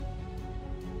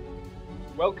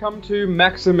Welcome to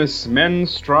Maximus, Men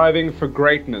Striving for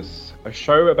Greatness, a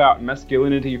show about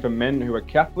masculinity for men who are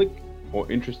Catholic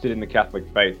or interested in the Catholic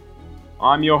faith.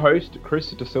 I'm your host,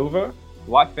 Chris De Silva,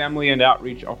 Life, Family and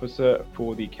Outreach Officer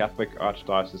for the Catholic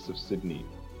Archdiocese of Sydney.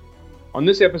 On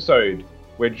this episode,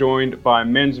 we're joined by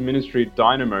men's ministry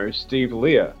dynamo Steve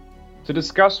Lear to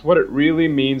discuss what it really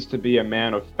means to be a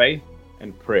man of faith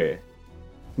and prayer.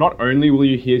 Not only will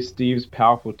you hear Steve's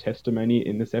powerful testimony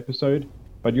in this episode,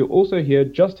 but you'll also hear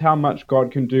just how much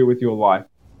God can do with your life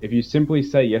if you simply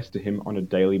say yes to Him on a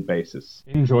daily basis.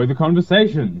 Enjoy the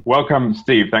conversation. Welcome,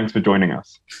 Steve. Thanks for joining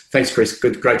us. Thanks, Chris.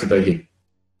 Great to be here.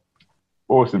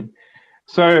 Awesome.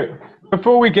 So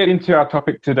before we get into our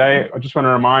topic today, I just want to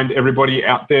remind everybody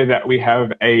out there that we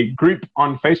have a group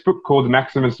on Facebook called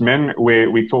Maximus Men, where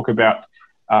we talk about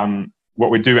what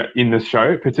we do in this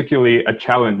show, particularly a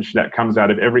challenge that comes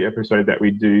out of every episode that we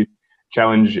do.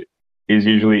 Challenge is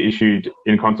usually issued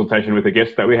in consultation with a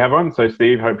guest that we have on. So,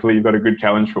 Steve, hopefully you've got a good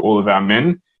challenge for all of our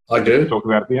men. I do. Talk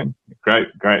about it at the end. Great.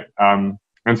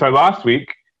 And so last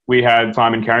week we had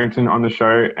Simon Carrington on the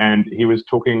show, and he was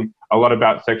talking a lot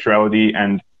about sexuality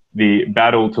and the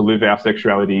battle to live our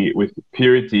sexuality with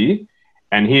purity.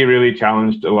 And he really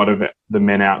challenged a lot of the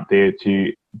men out there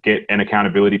to get an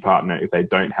accountability partner if they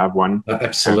don't have one.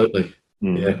 Absolutely.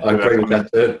 Yeah, I agree with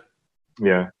that too.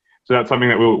 Yeah. So that's something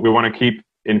that we want to keep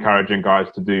encouraging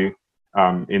guys to do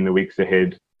in the weeks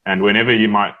ahead, and whenever you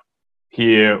might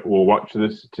hear or watch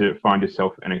this, to find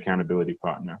yourself an accountability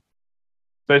partner.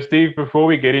 So, Steve, before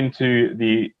we get into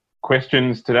the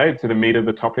questions today, to the meat of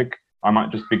the topic, I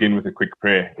might just begin with a quick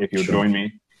prayer, if you'll join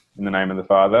me in the name of the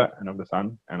Father, and of the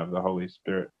Son, and of the Holy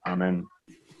Spirit. Amen.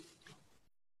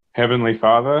 Heavenly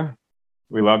Father,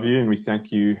 we love you and we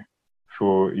thank you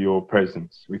for your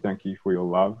presence. We thank you for your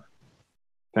love.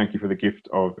 Thank you for the gift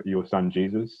of your Son,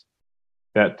 Jesus,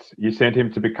 that you sent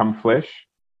him to become flesh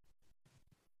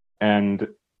and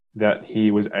that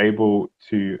he was able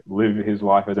to live his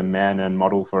life as a man and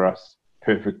model for us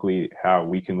perfectly how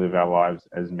we can live our lives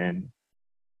as men.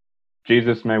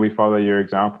 Jesus, may we follow your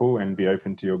example and be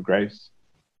open to your grace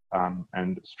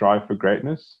and strive for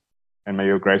greatness, and may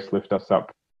your grace lift us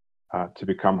up to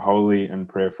become holy and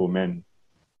prayerful men.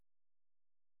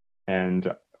 And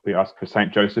we ask for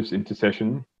Saint Joseph's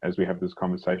intercession as we have this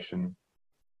conversation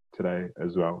today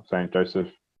as well. Saint Joseph,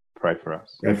 pray for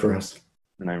us. Pray for us.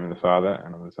 In the name of the Father,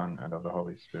 and of the Son, and of the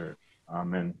Holy Spirit.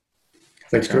 Amen.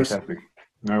 Thanks, Chris. Fantastic.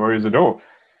 No worries at all.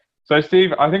 So,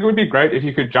 Steve, I think it would be great if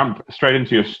you could jump straight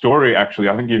into your story, actually.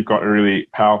 I think you've got a really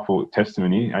powerful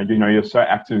testimony. I do know you're so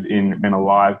active in Men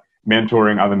Alive,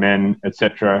 mentoring other men,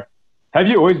 etc. Have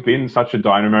you always been such a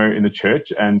dynamo in the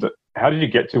church, and how did you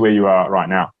get to where you are right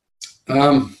now?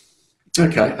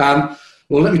 Okay.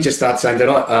 Well, let me just start saying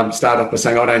that start off by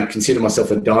saying I don't consider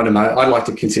myself a dynamo. I like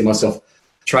to consider myself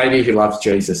a trainee who loves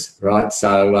Jesus, right?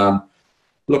 So,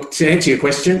 look, to answer your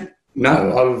question,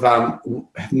 no, I've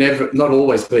not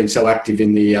always been so active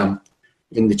in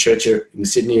the church in the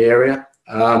Sydney area.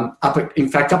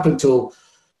 Up until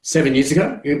 7 years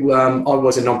ago, I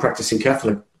was a non-practicing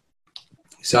Catholic.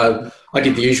 So I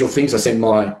did the usual things. I sent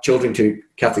my children to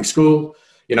Catholic school,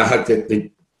 hope that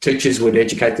the teachers would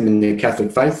educate them in their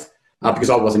Catholic faith,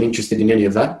 because I wasn't interested in any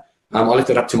of that. I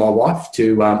left it up to my wife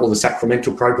to all the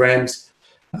sacramental programs.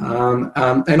 And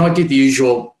I did the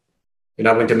usual,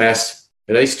 went to Mass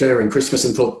at Easter and Christmas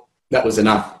and thought that was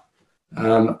enough.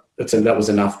 That was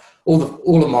enough.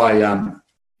 All of my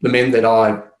the men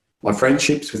that my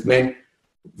friendships with men,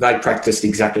 they practiced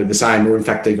exactly the same, or in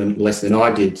fact even less than I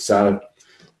did. So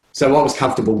I was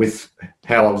comfortable with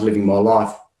how I was living my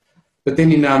life. But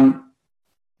then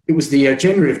it was the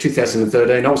January of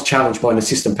 2013, I was challenged by an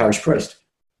assistant parish priest.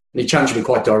 And he challenged me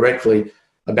quite directly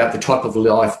about the type of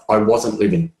life I wasn't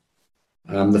living.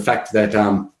 The fact that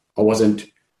I wasn't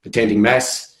attending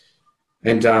Mass,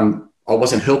 and I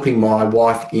wasn't helping my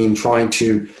wife in trying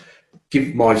to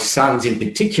give my sons in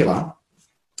particular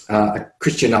a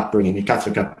Christian upbringing, a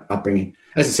Catholic upbringing.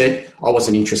 As I said, I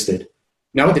wasn't interested.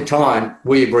 Now, at the time,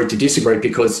 we agreed to disagree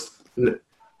because,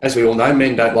 as we all know,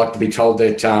 men don't like to be told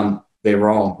that they're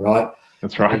wrong, right?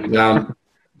 That's right. And,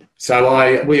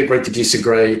 so we agreed to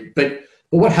disagree. But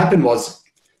what happened was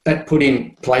that put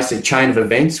in place a chain of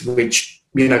events which,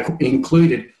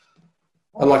 included,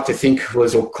 I like to think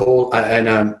was called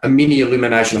a mini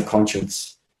illumination of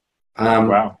conscience.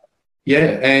 Wow.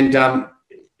 Yeah, and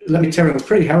let me tell you, it was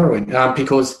pretty harrowing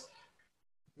because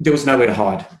there was nowhere to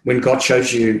hide. When God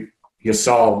shows you your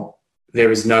soul, there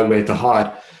is nowhere to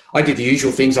hide. I did the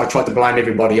usual things. I tried to blame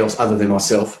everybody else other than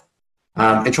myself,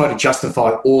 and try to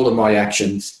justify all of my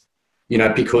actions,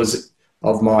 because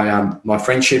of my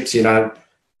friendships,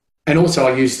 and also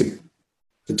I used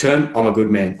the term, I'm a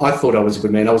good man. I thought I was a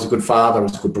good man. I was a good father. I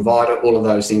was a good provider, all of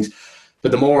those things.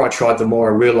 But the more I tried, the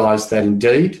more I realised that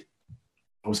indeed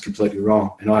I was completely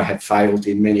wrong, and I had failed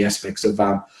in many aspects of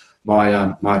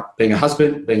my being a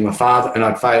husband, being my father, and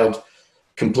I'd failed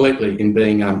completely in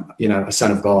being a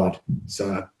son of God.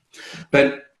 So,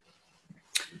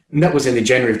 and that was in the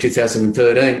January of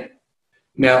 2013.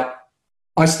 Now,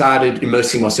 I started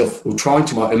immersing myself, or trying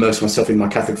to immerse myself in my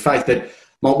Catholic faith, but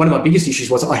one of my biggest issues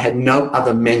was I had no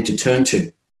other men to turn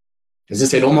to. As I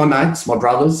said, all my mates, my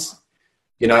brothers,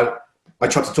 I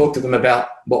tried to talk to them about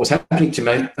what was happening to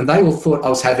me, and they all thought I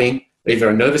was having either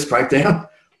a nervous breakdown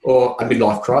or a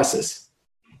midlife crisis.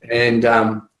 And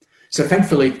so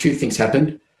thankfully, two things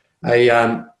happened.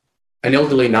 An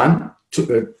elderly nun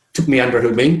took me under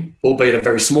her wing, albeit a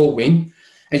very small wing,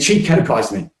 and she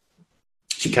catechized me.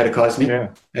 Yeah.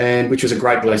 And which was a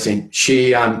great blessing.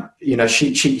 She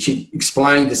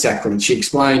explained the sacrament. She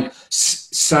explained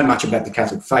so much about the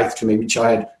Catholic faith to me, which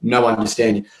I had no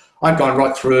understanding. I'd gone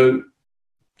right through,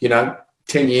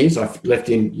 10 years. I left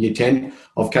in year 10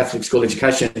 of Catholic school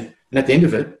education, and at the end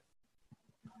of it,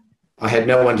 I had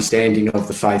no understanding of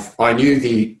the faith. I knew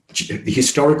the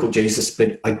historical Jesus,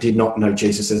 but I did not know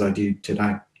Jesus as I do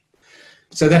today.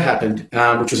 So that happened,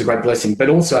 which was a great blessing. But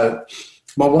also,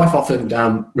 my wife often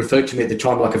referred to me at the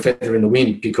time like a feather in the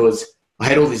wind, because I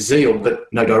had all this zeal but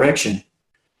no direction.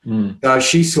 So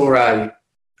she saw a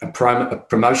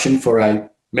promotion for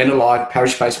a Men Alive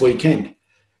parish-based weekend.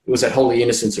 It was at Holy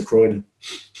Innocents at Croydon.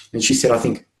 And she said, I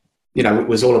think, it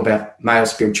was all about male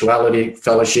spirituality,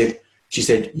 fellowship. She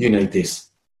said, you need this.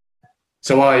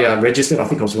 So I registered. I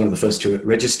think I was one of the first to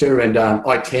register, and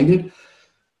I attended.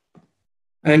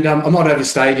 And I'm not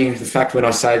overstating the fact when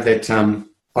I say that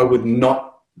I would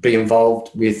not be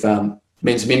involved with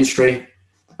men's ministry,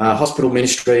 hospital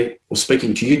ministry, or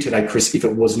speaking to you today, Chris, if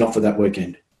it was not for that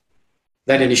weekend.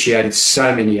 That initiated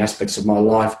so many aspects of my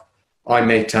life. I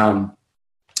met some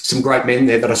great men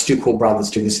there that I still call brothers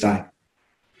to this day.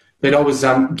 But I was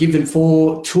given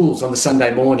 4 tools on the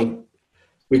Sunday morning,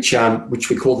 which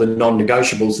we call the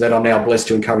non-negotiables, that I'm now blessed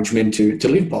to encourage men to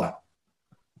live by.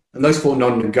 And those 4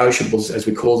 non-negotiables, as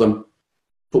we call them,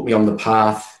 put me on the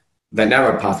path, that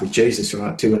narrow path with Jesus,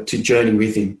 right, to journey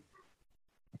with him.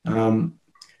 And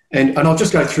I'll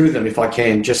just go through them if I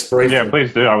can, just briefly. Yeah,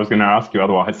 please do. I was going to ask you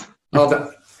otherwise. As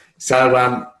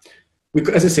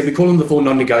I said, we call them the 4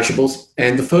 non-negotiables,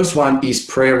 and the first one is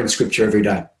prayer and scripture every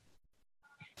day.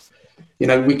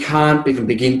 We can't even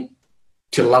begin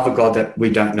to love a God that we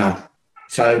don't know.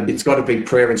 So it's got to be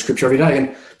prayer and scripture every day.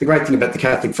 And the great thing about the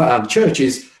Catholic Church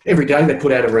is every day they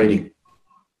put out a reading.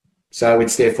 So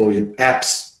it's there for you.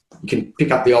 Apps, you can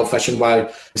pick up the old-fashioned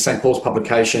way, the St. Paul's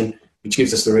publication, which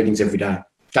gives us the readings every day.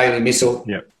 Daily Missal.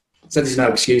 Yep. So there's no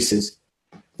excuses.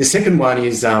 The second one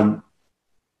is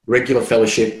regular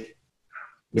fellowship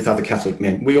with other Catholic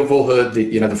men. We have all heard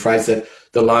the phrase that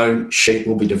the lone sheep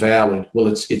will be devoured. Well,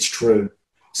 it's true.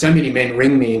 So many men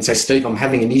ring me and say, Steve, I'm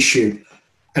having an issue.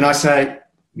 And I say,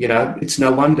 it's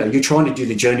no wonder. You're trying to do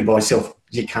the journey by yourself.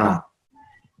 You can't.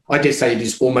 I dare say it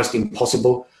is almost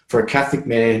impossible for a Catholic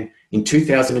man in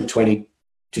 2020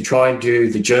 to try and do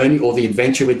the journey or the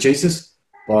adventure with Jesus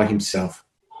by himself.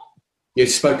 You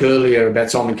spoke earlier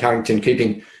about Simon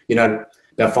Carrington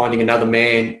about finding another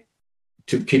man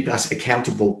to keep us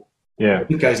accountable. Yeah.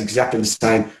 It goes exactly the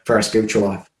same for our spiritual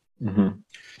life. Mm-hmm.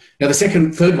 Now, the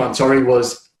third one,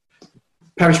 was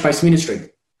parish-based ministry.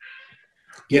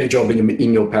 Get a job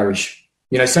in your parish.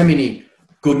 So many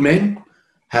good men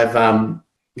have,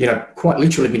 quite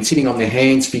literally been sitting on their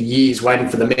hands for years waiting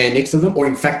for the man next to them, or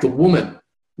in fact the woman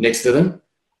next to them,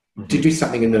 to do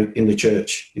something in the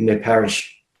church, in their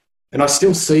parish. And I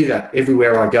still see that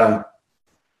everywhere I go.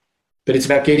 But it's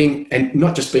about getting, and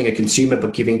not just being a consumer,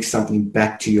 but giving something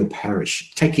back to your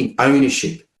parish, taking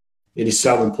ownership. It is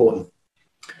so important.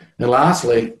 And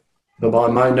lastly, but by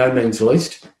no means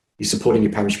least, is supporting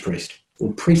your parish priest,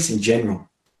 or priests in general.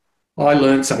 I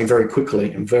learned something very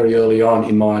quickly and very early on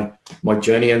in my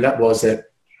journey, and that was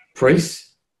that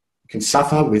priests can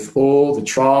suffer with all the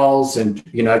trials and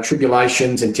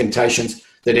tribulations and temptations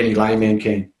that any layman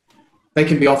can. They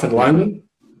can be often lonely,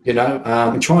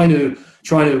 and trying to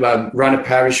run a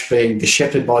parish, being the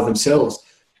shepherd by themselves,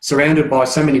 surrounded by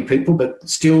so many people, but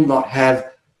still not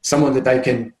have someone that they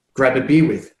can grab a beer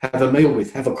with, have a meal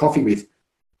with, have a coffee with,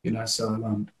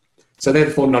 So they're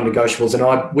the 4 non-negotiables, and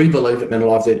we believe at Men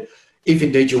Alive that if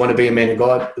indeed you want to be a man of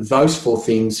God, those 4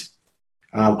 things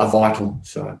are vital.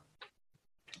 So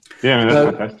yeah,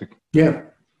 that's fantastic. Yeah.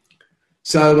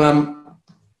 So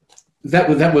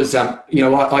that was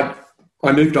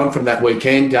I moved on from that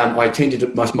weekend. I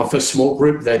attended my first small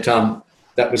group that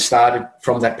that was started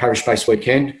from that parish-based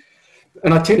weekend.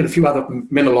 And I attended a few other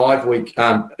Men Alive week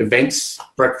events,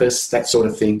 breakfasts, that sort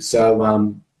of thing. So,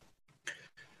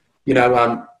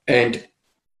 and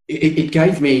it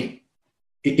gave me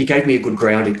a good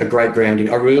grounding, a great grounding.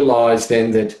 I realised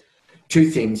then that two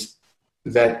things,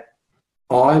 that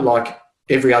I, like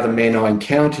every other man I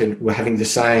encountered, were having the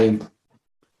same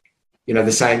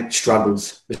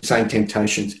struggles, the same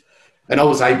temptations. And I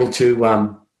was able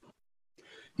to,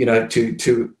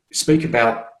 to speak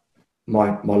about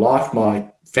my life,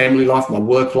 my family life, my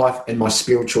work life, and my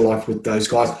spiritual life with those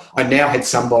guys. I now had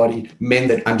men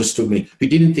that understood me, who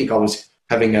didn't think I was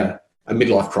having a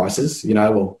midlife crisis,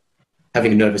 or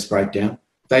having a nervous breakdown.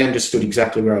 They understood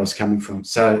exactly where I was coming from.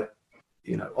 So,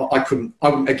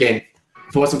 again,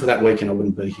 if it wasn't for that weekend, I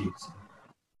wouldn't be here.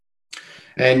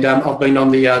 And I've been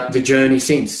on the journey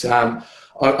since. I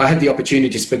had the opportunity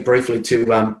to speak briefly to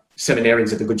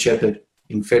seminarians at the Good Shepherd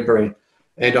in February,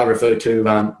 and I refer to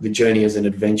the journey as an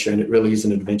adventure, and it really is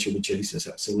an adventure with Jesus,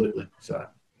 absolutely. So,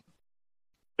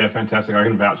 yeah, fantastic. I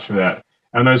can vouch for that.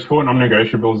 And those 4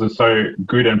 non-negotiables are so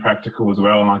good and practical as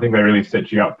well, and I think they really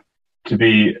set you up to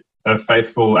be a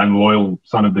faithful and loyal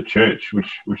son of the church,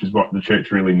 which is what the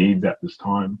church really needs at this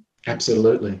time.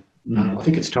 Absolutely. I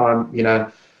think it's time,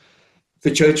 the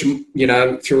church,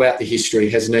 throughout the history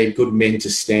has needed good men to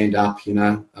stand up,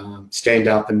 stand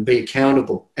up and be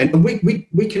accountable. And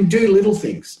we can do little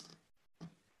things,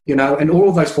 and all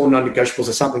of those 4 non-negotiables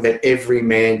are something that every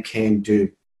man can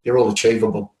do. They're all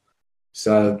achievable.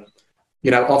 So,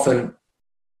 often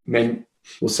men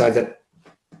will say that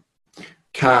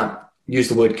can't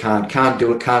do it,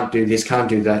 can't do this, can't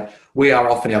do that. We are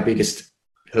often our biggest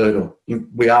hurdle.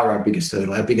 We are our biggest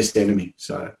hurdle, our biggest enemy.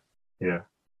 So,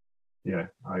 yeah,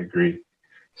 I agree.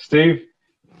 Steve,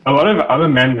 a lot of other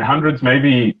men, hundreds,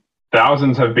 maybe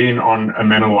thousands, have been on a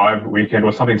Men Alive weekend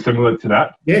or something similar to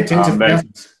that. Yeah, tens of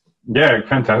thousands. Yeah,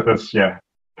 fantastic.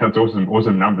 That's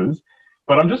awesome numbers.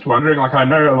 But I'm just wondering, I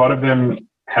know a lot of them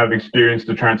have experienced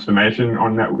a transformation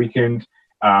on that weekend.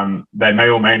 They may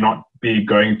or may not be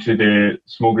going to their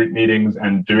small group meetings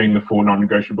and doing the 4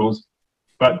 non-negotiables,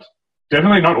 but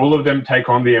definitely not all of them take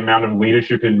on the amount of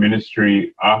leadership in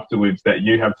ministry afterwards that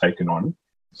you have taken on.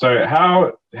 So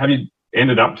how have you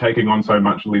ended up taking on so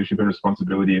much leadership and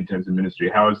responsibility in terms of ministry?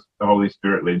 How has the Holy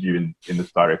Spirit led you in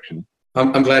this direction?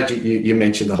 I'm glad you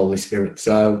mentioned the Holy Spirit.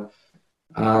 So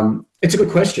it's a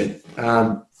good question.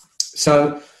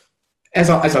 So as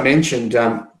I mentioned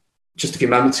just a few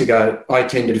moments ago, I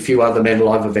attended a few other Men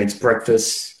Alive events,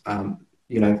 breakfasts,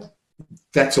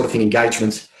 that sort of thing,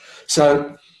 engagements.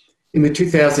 So in the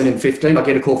 2015, I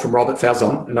get a call from Robert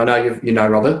Falzon, and I know you know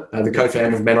Robert, the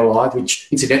co-founder of Men Alive, which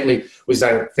incidentally was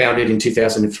founded in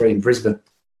 2003 in Brisbane.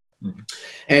 Mm-hmm.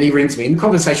 And he rings me, and the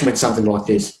conversation went something like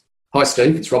this. Hi,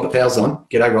 Steve, it's Robert Falzon.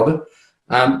 G'day, Robert.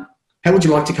 How would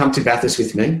you like to come to Bathurst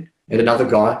with me and another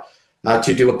guy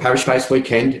to do a parish-based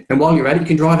weekend? And while you're at it, you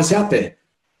can drive us out there.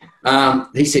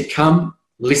 He said, come,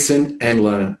 listen and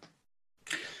learn.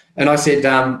 And I said,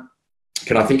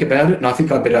 can I think about it? And I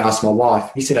think I'd better ask my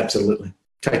wife. He said, absolutely.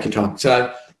 Take your time.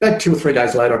 So about 2 or 3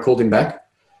 days later, I called him back.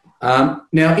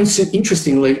 Now,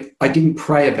 interestingly, I didn't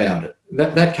pray about it.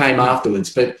 That came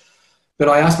afterwards. But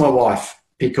I asked my wife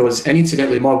and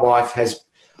incidentally, my wife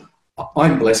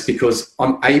I'm blessed because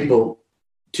I'm able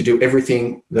to do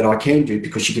everything that I can do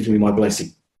because she gives me my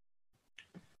blessing.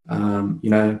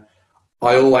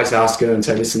 I always ask her and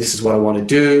say, listen, this is what I want to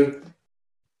do.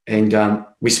 And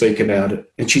we speak about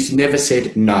it. And she's never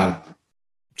said no.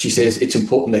 She says it's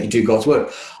important that you do God's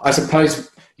work. I suppose,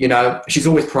 she's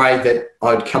always prayed that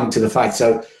I'd come to the faith.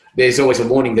 So there's always a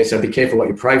warning there, so be careful what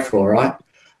you pray for, right?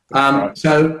 Right.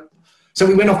 So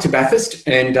we went off to Bathurst,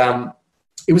 and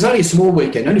it was only a small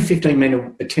weekend. Only 15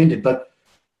 men attended, but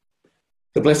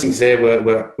the blessings there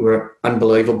were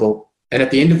unbelievable. And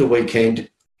at the end of the weekend,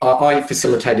 I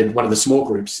facilitated one of the small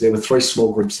groups. There were 3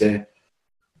 small groups there.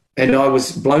 And I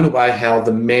was blown away how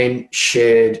the men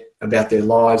shared about their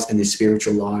lives and their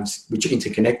spiritual lives, which are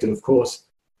interconnected, of course.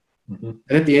 Mm-hmm.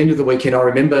 And at the end of the weekend, I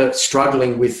remember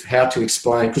struggling with how to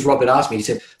explain, because Robert asked me, he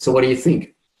said, so what do you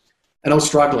think? And I was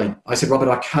struggling. I said, Robert,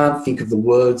 I can't think of the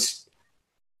words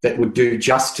that would do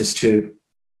justice to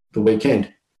the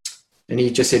weekend. And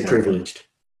he just said, privileged.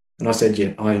 And I said,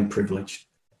 yeah, I am privileged.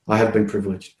 I have been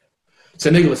privileged. So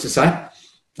needless to say,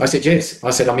 I said, yes. I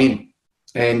said, I'm in.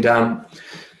 And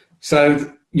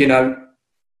so,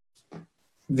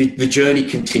 the journey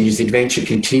continues, the adventure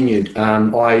continued.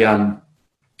 For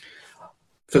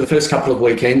the first couple of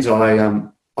weekends,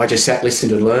 I just sat,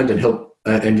 listened and learned and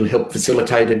helped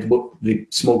facilitated the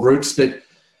small groups. But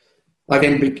I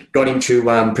then got into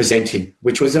presenting,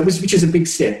 which is a big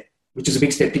step. which is a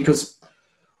big step because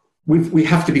we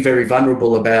have to be very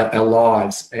vulnerable about our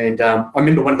lives. And I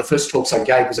remember one of the first talks I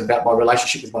gave was about my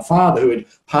relationship with my father, who had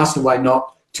passed away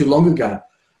not too long ago.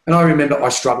 And I remember I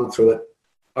struggled through it.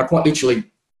 I quite literally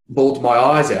bawled my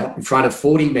eyes out in front of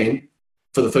 40 men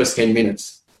for the first 10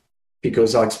 minutes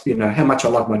because how much I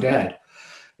love my dad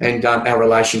and our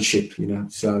relationship,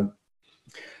 So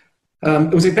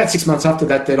it was about 6 months after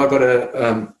that I got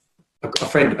a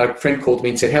friend called me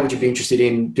and said, how would you be interested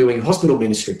in doing hospital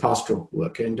ministry, pastoral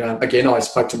work? And again, I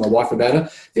spoke to my wife about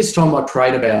it. This time I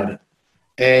prayed about it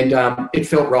and it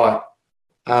felt right.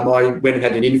 I went and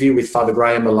had an interview with Father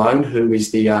Graham Malone, who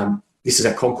is this is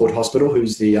at Concord Hospital,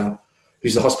 who's the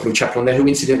hospital chaplain there, who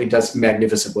incidentally does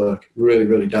magnificent work, really,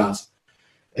 really does.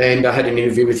 And I had an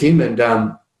interview with him and,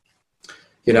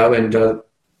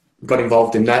 got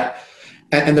involved in that.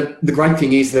 And the great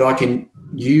thing is that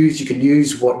you can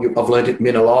use what I've learned at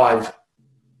Men Alive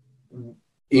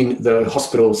in the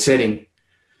hospital setting.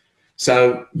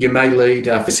 So you may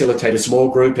facilitate a small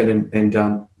group and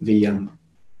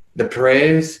the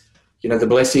prayers, the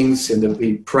blessings and the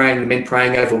men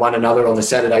praying over one another on the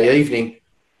Saturday evening.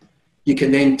 You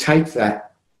can then take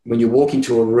that when you walk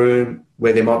into a room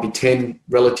where there might be 10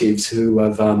 relatives who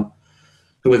are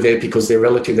there because their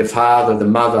relative, their father, the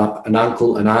mother, an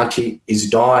uncle, an auntie is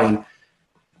dying.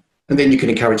 And then you can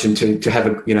encourage them to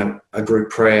have a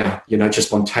group prayer, just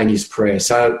spontaneous prayer.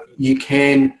 So you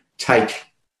can take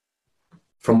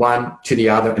from one to the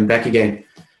other and back again.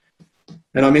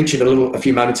 And I mentioned a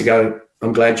few moments ago,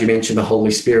 I'm glad you mentioned the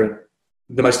Holy Spirit.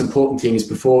 The most important thing is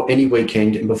before any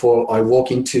weekend and before I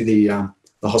walk into the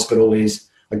hospital is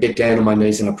I get down on my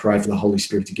knees and I pray for the Holy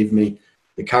Spirit to give me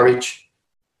the courage,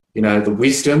 the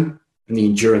wisdom and the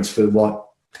endurance for what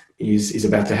is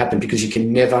about to happen, because you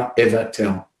can never, ever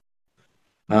tell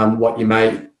what you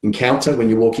may encounter when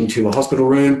you walk into a hospital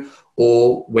room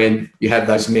or when you have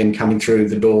those men coming through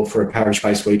the door for a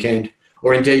parish-based weekend,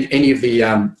 or indeed any of the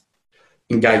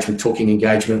talking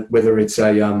engagement, whether it's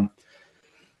a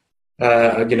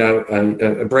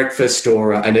breakfast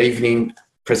or an evening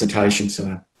presentation.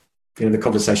 So, the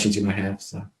conversations you may have.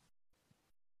 So,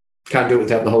 can't do it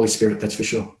without the Holy Spirit, that's for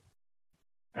sure.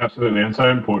 Absolutely, and so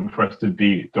important for us to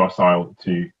be docile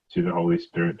to the Holy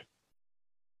Spirit.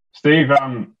 Steve,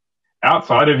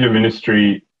 outside of your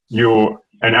ministry, you're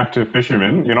an active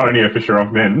fisherman. You're not only a fisher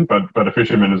of men, but a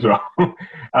fisherman as well.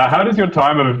 How does your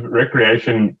time of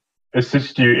recreation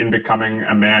assist you in becoming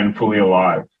a man fully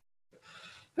alive?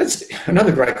 That's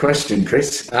another great question,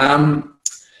 Chris.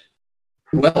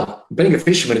 Well, being a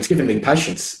fisherman, it's given me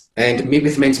patience. And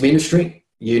with men's ministry,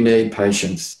 you need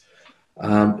patience.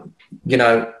 One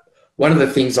of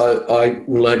the things I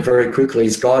learned very quickly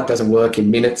is God doesn't work in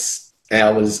minutes,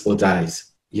 hours, or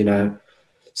days,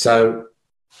 So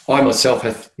I myself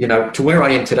have, to where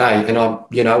I am today, and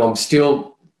I'm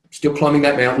still climbing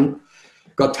that mountain.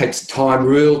 God takes time,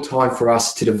 real time for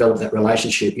us to develop that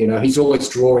relationship. He's always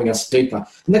drawing us deeper.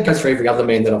 And that goes for every other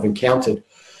man that I've encountered.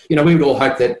 We would all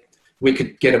hope that we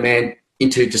could get a man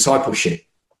into discipleship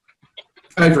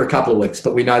over a couple of weeks,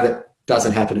 but we know that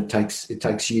doesn't happen. It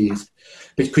takes years,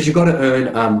 because you've got to earn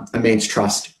a man's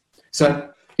trust. So,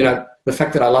 the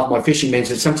fact that I love my fishing means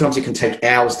that sometimes it can take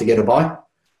hours to get a bite.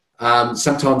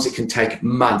 Sometimes it can take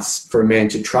months for a man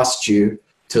to trust you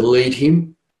to lead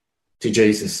him to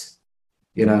Jesus.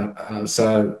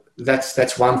 So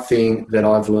that's one thing that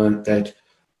I've learned, that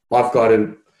I've got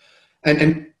to,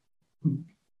 and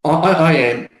I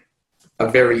am a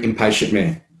very impatient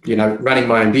man. Running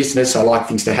my own business, I like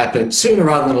things to happen sooner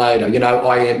rather than later.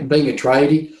 I am, being a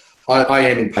tradie, I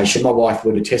am impatient. My wife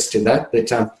would attest to that.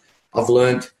 But I've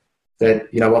learned that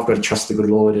I've got to trust the good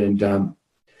Lord and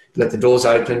let the doors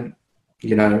open,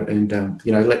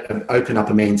 open up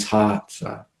a man's heart.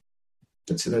 So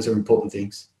those are important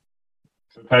things.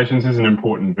 So patience is an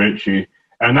important virtue.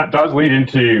 And that does lead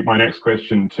into my next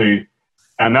question too.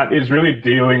 And that is really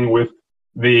dealing with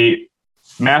the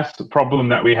mass problem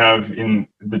that we have in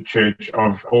the church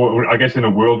or I guess in a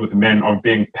world with men, of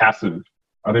being passive.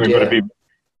 I think we've got to be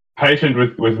patient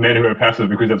with men who are passive,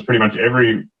 because that's pretty much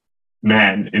every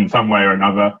man in some way or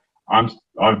another. I've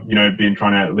been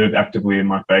trying to live actively in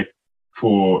my faith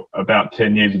for about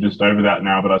 10 years or just over that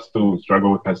now, but I still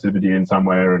struggle with passivity in some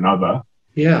way or another.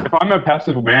 Yeah. If I'm a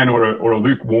passive man or a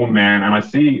lukewarm man, and I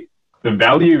see the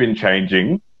value in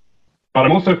changing, but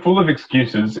I'm also full of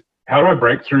excuses, how do I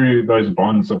break through those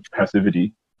bonds of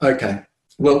passivity? Okay.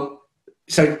 Well,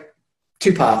 so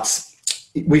 2 parts.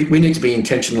 We need to be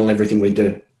intentional in everything we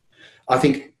do. I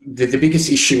think the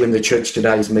biggest issue in the church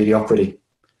today is mediocrity.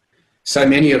 So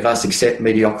many of us accept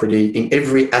mediocrity in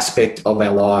every aspect of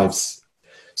our lives.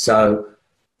 So,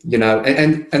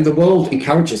 And the world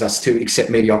encourages us to accept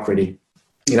mediocrity.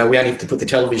 We only have to put the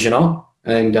television on,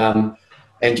 and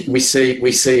we see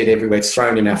it everywhere. It's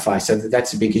thrown in our face. So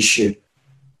that's a big issue.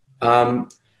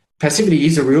 Passivity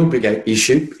is a real big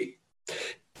issue.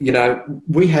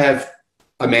 We have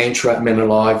a mantra at Men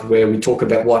Alive where we talk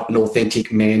about what an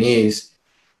authentic man is.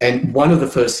 And one of the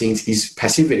first things is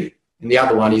passivity. And the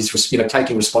other one is,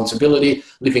 taking responsibility,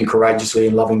 living courageously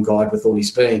and loving God with all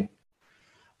his being.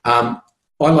 I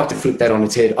like to flip that on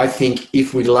its head. I think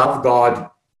if we love God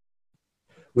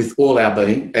with all our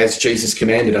being, as Jesus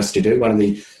commanded us to do, one of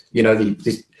the,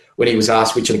 when he was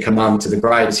asked which of the commandments are the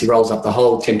greatest, he rolls up the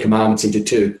whole 10 commandments into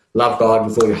 2. Love God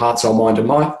with all your heart, soul, mind and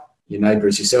might, your neighbour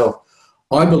as yourself.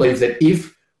 I believe that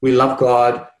if we love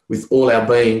God with all our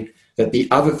being, that the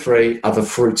other 3 are the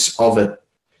fruits of it.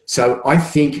 So I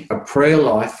think a prayer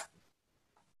life,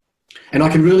 and I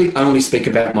can really only speak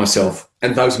about myself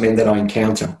and those men that I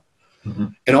encounter. Mm-hmm.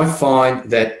 And I find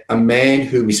that a man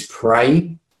who is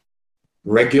praying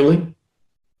regularly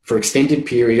for extended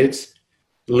periods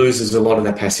loses a lot of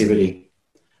that passivity.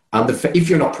 If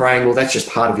you're not praying, well, that's just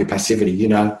part of your passivity,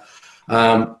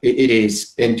 it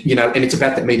is. And it's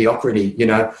about that mediocrity,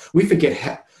 we forget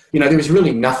how, there is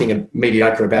really nothing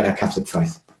mediocre about our Catholic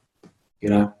faith,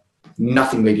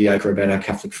 nothing mediocre about our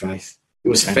Catholic faith. It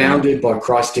was founded by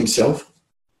Christ himself,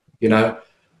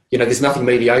 there's nothing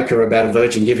mediocre about a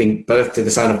virgin giving birth to the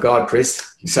Son of God, Chris.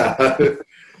 So,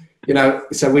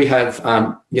 so we have,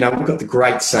 we've got the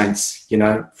great saints,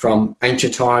 from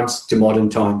ancient times to modern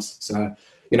times. So,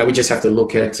 we just have to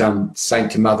look at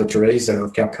Saint Mother Teresa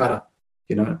of Calcutta,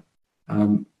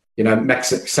 Saint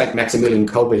Maximilian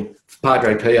Kolbe,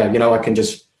 Padre Pio, I can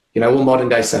just, all modern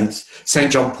day saints, Saint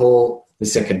John Paul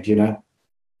II,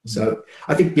 So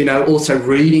I think, also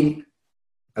reading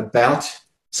about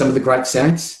some of the great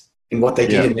saints and what they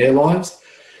did in their lives,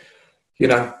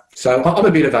 so I'm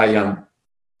a bit of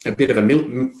a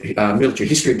military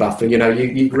history buff, and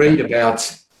you read about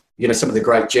some of the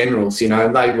great generals,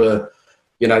 and they were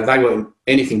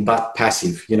anything but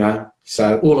passive,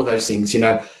 So all of those things,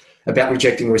 about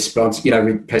rejecting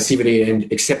passivity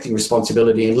and accepting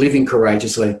responsibility and living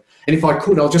courageously. And if I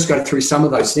could, I'll just go through some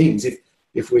of those things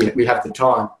if we have the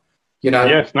time.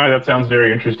 Yes, no, that sounds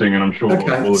very interesting, and I'm sure.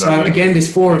 Okay, so again,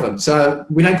 there's 4 of them. So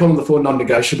we don't call them the 4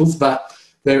 non-negotiables, but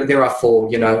there are 4.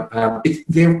 There are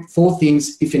 4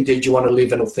 things if indeed you want to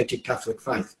live an authentic Catholic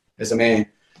faith as a man.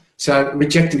 So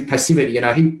rejecting passivity,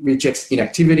 he rejects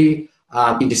inactivity,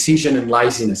 indecision, and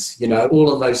laziness.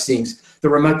 All of those things. The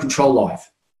remote control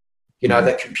life,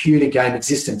 that computer game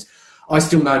existence. I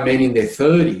still know men in their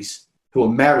 30s who are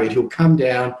married who'll come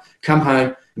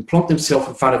home and plonk themselves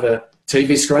in front of a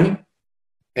TV screen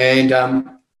and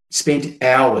spend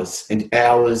hours and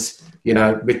hours,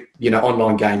 with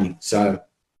online gaming. So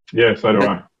yeah, so do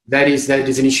I. That is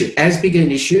an issue, as big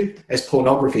an issue as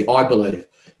pornography, I believe.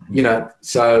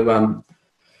 So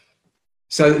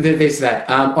there's that.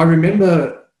 I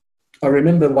remember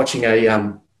watching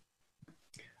a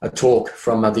talk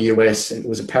from the US, and it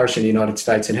was a parish in the United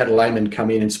States, and had a layman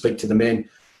come in and speak to the men.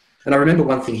 And I remember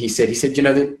one thing he said. He said,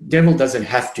 the devil doesn't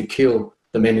have to kill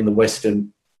the men in the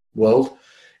Western world.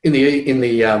 In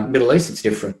the Middle East, it's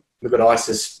different. We've got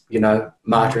ISIS,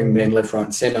 martyring men left, right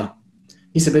and centre.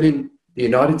 He said, but in the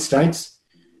United States,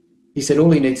 he said,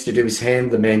 all he needs to do is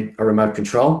hand the men a remote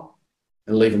control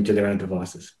and leave them to their own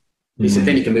devices. He said,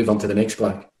 then you can move on to the next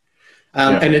bloke.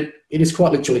 And it is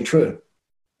quite literally true.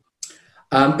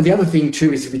 The other thing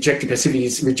too is rejecting passivity,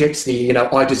 rejects the,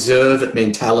 I deserve it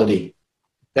mentality.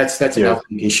 That's another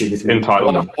big issue with me.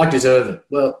 Entitlement. I deserve it.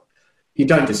 Well, you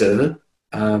don't deserve it.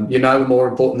 You're more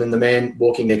important than the man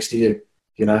walking next to you,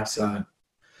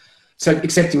 So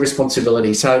accepting responsibility.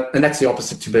 And that's the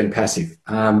opposite to being passive.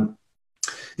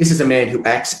 This is a man who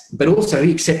acts, but also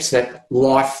he accepts that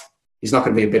life is not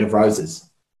going to be a bed of roses.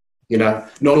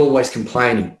 Not always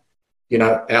complaining.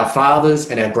 Our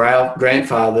fathers and our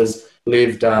grandfathers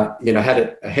lived, had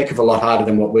it a heck of a lot harder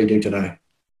than what we do today,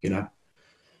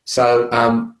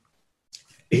 So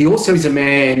he also is a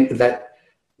man that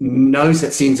knows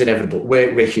that sin's inevitable.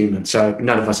 We're human, so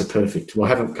none of us are perfect. Well, I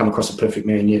haven't come across a perfect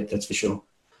man yet, that's for sure.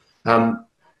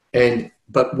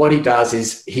 But what he does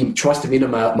is he tries to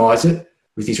minimise it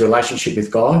with his relationship with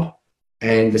God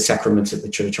and the sacraments that the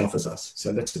church offers us.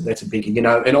 So that's a biggie,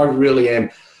 and I really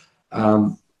am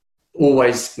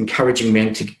always encouraging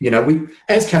men to, we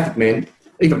as Catholic men,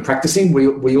 even practicing,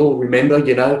 we all remember,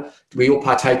 we all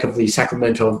partake of the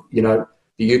sacrament of, the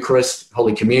Eucharist,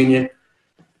 Holy Communion.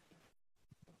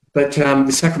 But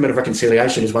the sacrament of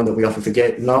reconciliation is one that we often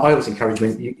forget. And I always encourage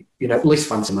men, at least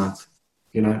once a month.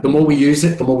 The more we use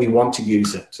it, the more we want to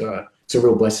use it. So it's a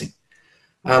real blessing.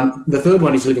 The third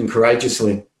one is living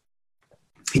courageously.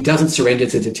 He doesn't surrender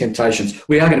to the temptations.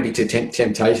 We are going to be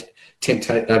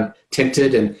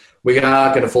tempted, and we are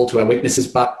going to fall to our weaknesses,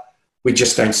 but we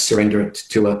just don't surrender it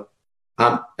to it.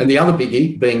 And the other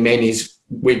biggie, being men, is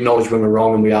we acknowledge when we're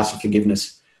wrong and we ask for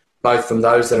forgiveness, both from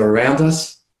those that are around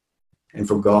us and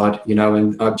from God,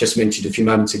 and I just mentioned a few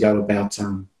moments ago about,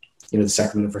 the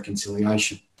sacrament of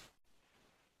reconciliation.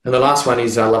 And the last one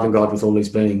is loving God with all his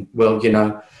being. Well,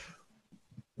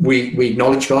 we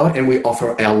acknowledge God and we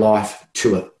offer our life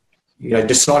to it.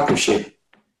 Discipleship.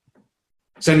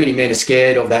 So many men are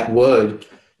scared of that word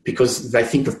because they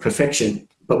think of perfection,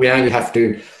 but we only have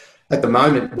to, at the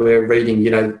moment we're reading,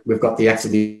 we've got the Acts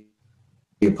of the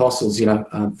Apostles,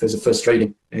 there's a first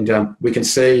reading, and we can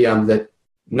see that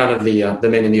none of the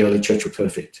men in the early church were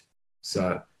perfect.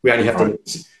 So we only have to,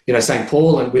 St.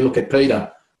 Paul, and we look at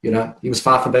Peter, he was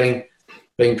far from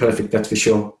being perfect, that's for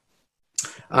sure.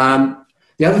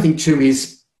 The other thing too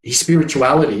is his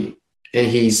spirituality and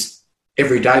his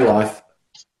everyday life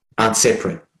aren't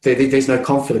separate. There's no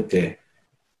conflict there.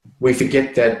 We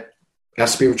forget that our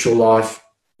spiritual life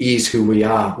is who we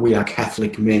are. We are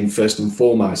Catholic men first and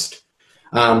foremost.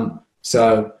 And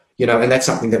that's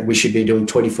something that we should be doing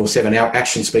 24/7. Our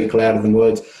actions speak louder than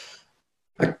words.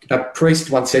 A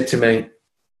priest once said to me,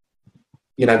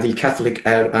 the average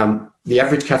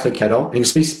Catholic adult, and he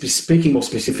was speaking more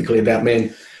specifically about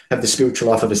men, have the spiritual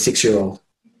life of a 6-year-old.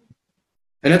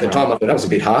 And at the time I thought that was a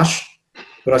bit harsh,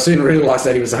 but I soon realised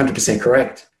that he was 100%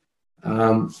 correct.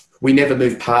 We never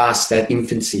move past that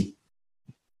infancy,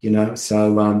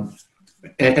 so,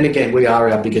 and again, we're our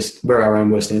own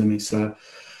worst enemy. So,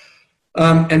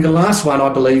 and the last one I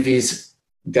believe is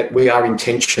that we are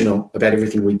intentional about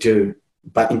everything we do,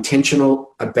 but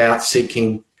intentional about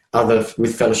seeking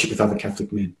with fellowship with other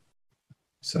Catholic men.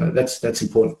 So that's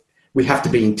important. We have to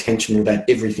be intentional about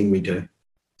everything we do.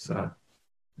 So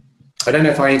I don't know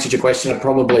if I answered your question. I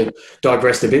probably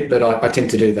digressed a bit, but I tend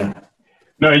to do that.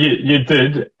 No, you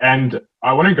did. And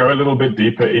I want to go a little bit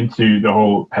deeper into the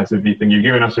whole passivity thing. You've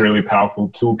given us a really powerful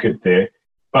toolkit there.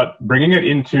 But bringing it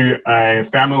into a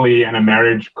family and a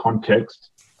marriage context,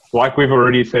 like we've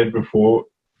already said before,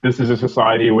 this is a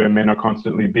society where men are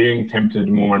constantly being tempted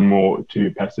more and more to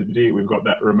passivity. We've got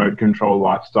that remote control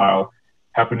lifestyle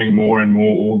happening more and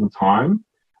more all the time.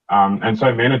 And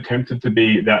so men are tempted to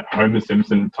be that Homer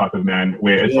Simpson type of man,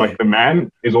 where it's like the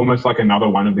man is almost like another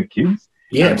one of the kids.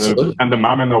 Yeah, absolutely. And the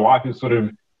mum and the wife is sort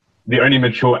of the only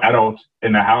mature adult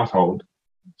in the household.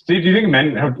 Steve, do you think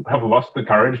men have lost the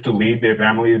courage to lead their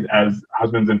families as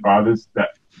husbands and fathers, that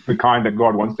the kind that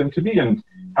God wants them to be? And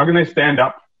how can they stand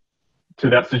up to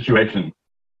that situation?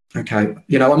 Okay.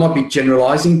 I might be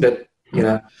generalising, but,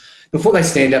 before they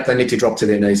stand up, they need to drop to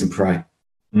their knees and pray.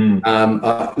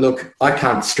 Look, I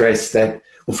can't stress that.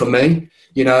 Well, for me,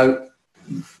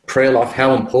 prayer life,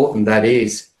 how important that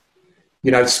is.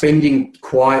 Spending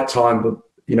quiet time,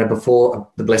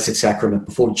 before the Blessed Sacrament,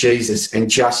 before Jesus, and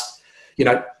just,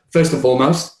 first and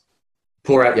foremost,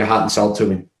 pour out your heart and soul to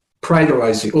him. Pray the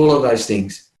rosary, all of those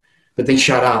things. But then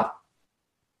shut up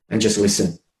and just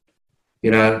listen.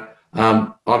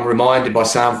 I'm reminded by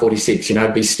Psalm 46,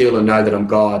 be still and know that I'm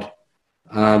God.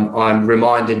 I'm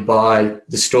reminded by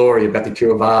the story about the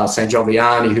cure of Ars, Saint John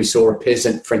Vianney, who saw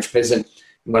a French peasant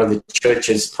in one of the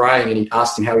churches praying, and he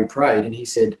asked him how he prayed, and he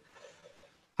said,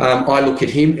 I look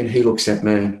at him and he looks at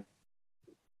me.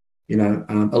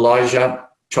 Elijah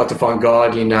tried to find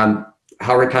God in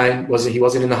hurricane. He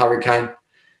wasn't in the hurricane.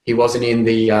 He wasn't in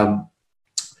the, I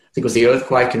think it was the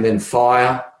earthquake and then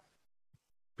fire.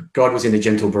 God was in the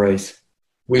gentle breeze.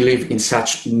 We live in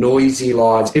such noisy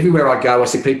lives. Everywhere I go, I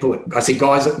see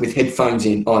guys with headphones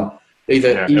on,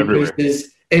 either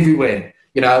earpieces, everywhere.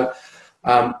 Go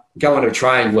on a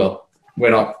train. Well,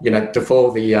 we're not,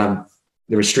 before the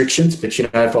restrictions, but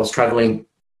if I was traveling,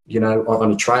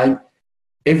 on a train,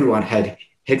 everyone had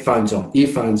headphones on,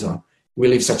 earphones on. We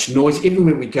live such noise.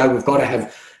 Everywhere we go, we've got to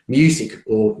have music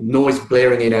or noise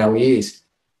blaring in our ears.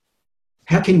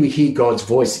 How can we hear God's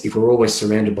voice if we're always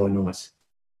surrounded by noise?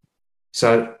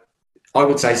 So I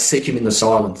would say seek him in the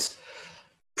silence.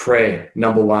 Prayer,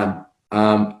 number one.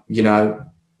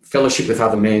 Fellowship with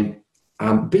other men.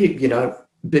 But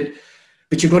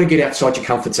you've got to get outside your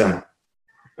comfort zone.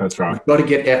 That's right. You've got to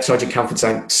get outside your comfort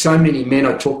zone. So many men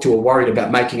I talk to are worried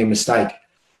about making a mistake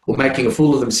or making a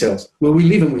fool of themselves. Well, we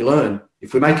live and we learn.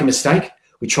 If we make a mistake,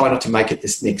 we try not to make it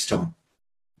this next time.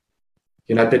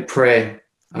 But prayer,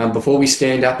 before we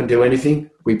stand up and do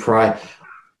anything, we pray.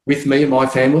 With me and my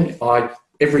family,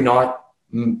 every night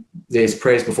there's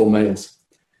prayers before meals.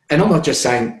 And I'm not just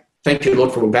saying, thank you,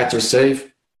 Lord, for what we're about to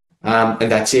receive,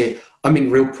 and that's it. I'm in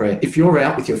real prayer. If you're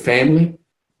out with your family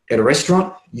at a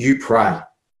restaurant, you pray.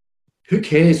 Who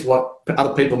cares what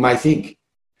other people may think?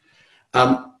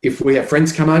 If we have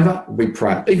friends come over, we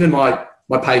pray. Even my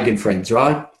pagan friends,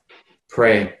 right?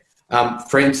 Prayer.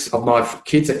 Friends of my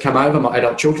kids that come over, my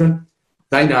adult children,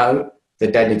 they know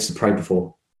that dad needs to pray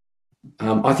before.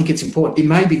 I think it's important. It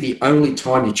may be the only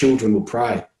time your children will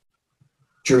pray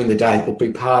during the day. It will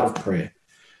be part of prayer.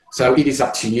 So it is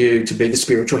up to you to be the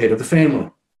spiritual head of the family.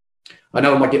 I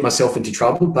know I might get myself into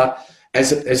trouble, but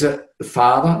as a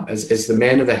father, as the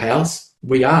man of the house,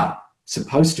 we are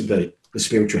supposed to be the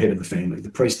spiritual head of the family, the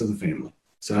priest of the family.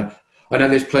 So I know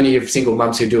there's plenty of single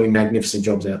mums who are doing magnificent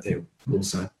jobs out there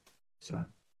also. So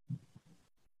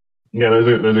yeah,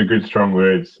 those are good, strong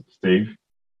words, Steve.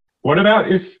 What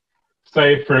about if,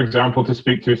 say, for example, to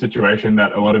speak to a situation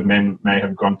that a lot of men may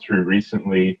have gone through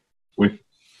recently with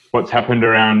what's happened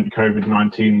around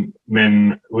COVID-19,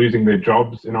 men losing their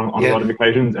jobs on a lot of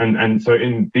occasions. And so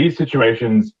in these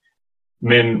situations,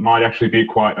 men might actually be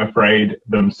quite afraid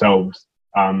themselves.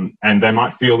 And they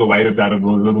might feel the weight of that a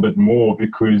little bit more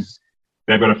because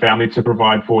they've got a family to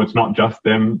provide for. It's not just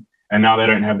them. And now they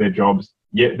don't have their jobs,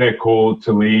 yet they're called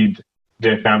to lead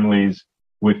their families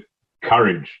with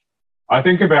courage. I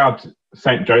think about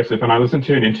St. Joseph, and I listened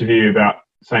to an interview about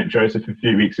St. Joseph a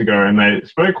few weeks ago, and they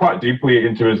spoke quite deeply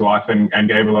into his life and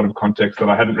gave a lot of context that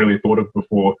I hadn't really thought of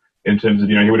before in terms of,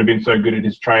 he would have been so good at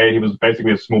his trade. He was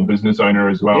basically a small business owner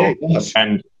as well. Yeah, he was.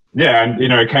 And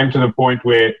it came to the point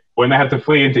where when they had to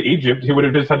flee into Egypt, he would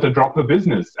have just had to drop the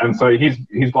business. And so he's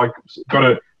like got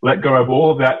to let go of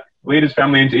all of that, lead his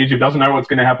family into Egypt, doesn't know what's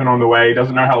going to happen on the way,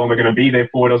 doesn't know how long they're going to be there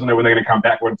for, doesn't know when they're going to come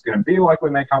back, what it's going to be like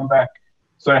when they come back.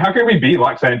 So how can we be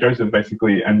like St. Joseph,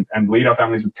 basically, and lead our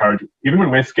families with courage, even when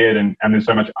we're scared and there's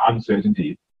so much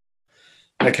uncertainty?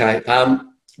 Okay.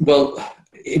 Well,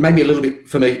 it may be a little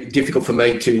bit difficult for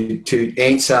me to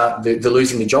answer the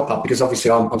losing the job part, because obviously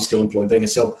I'm still employed, being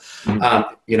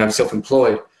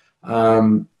self-employed.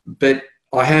 But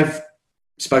I have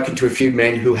spoken to a few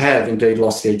men who have indeed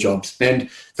lost their jobs, and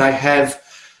they have,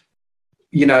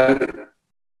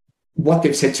 what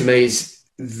they've said to me is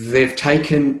they've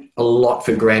taken a lot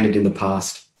for granted in the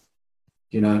past.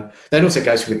 That also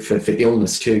goes for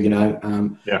illness too.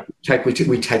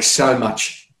 We take so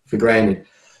much for granted.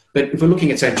 But if we're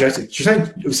looking at St. Joseph,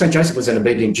 St. Joseph was an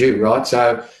obedient Jew, right?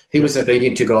 So he was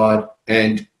obedient to God,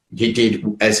 and he did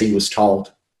as he was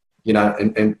told,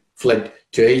 and fled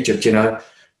to Egypt,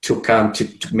 took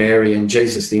Mary and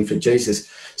Jesus, the infant Jesus.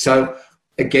 So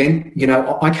again,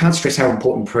 I can't stress how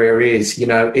important prayer is.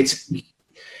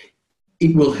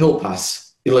 It will help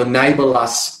us. It'll enable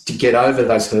us to get over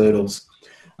those hurdles.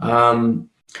 With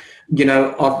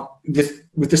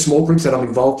the small groups that I'm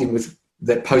involved in with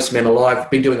that Post Men Alive, I've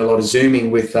been doing a lot of Zooming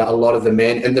with a lot of the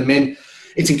men, and the men,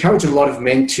 it's encouraging a lot of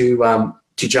men to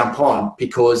jump on,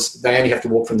 because they only have to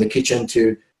walk from the kitchen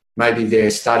to maybe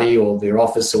their study or their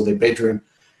office or their bedroom.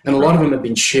 And a lot of them have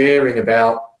been sharing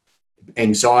about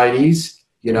anxieties,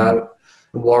 and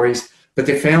worries, but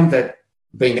they found that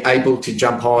being able to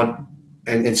jump on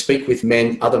and speak with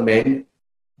other men,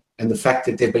 and the fact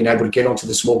that they've been able to get onto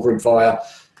the small group via,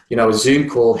 a Zoom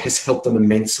call has helped them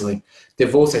immensely.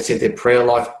 They've also said they've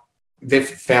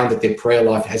found that their prayer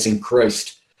life has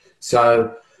increased.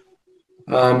 So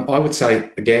I would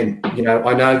say, again,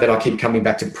 I know that I keep coming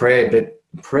back to prayer, but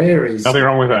prayer is... Nothing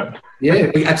wrong with that. Yeah,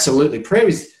 absolutely. Prayer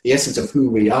is the essence of who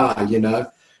we are,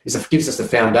 It gives us the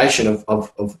foundation of our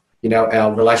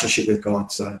relationship with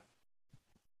God. So...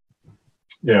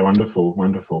 Yeah,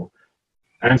 wonderful.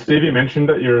 And Steve, you mentioned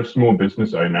that you're a small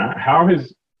business owner. How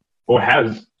has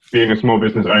being a small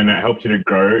business owner helped you to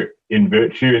grow in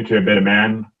virtue into a better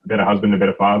man, a better husband, a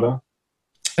better father?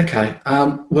 Okay.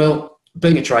 Well,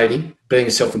 being a tradie, being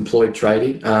a self-employed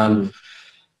tradie,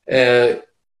 I've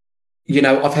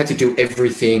had to do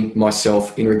everything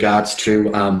myself in regards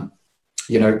to,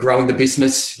 growing the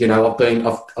business. I've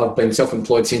been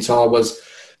self-employed since I was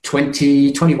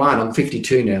 21. I'm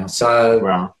 52 now. So,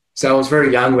 wow. So I was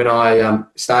very young when I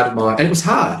started and it was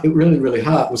hard. It really, really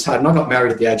hard. It was hard. And I got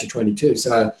married at the age of 22.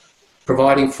 So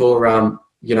providing for, my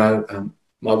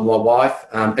wife,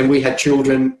 and we had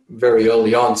children very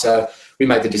early on. So we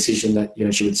made the decision that,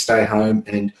 she would stay home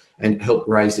and help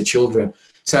raise the children.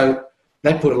 So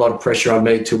that put a lot of pressure on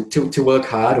me to work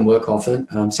hard and work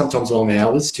often, sometimes long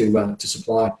hours to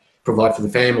provide for the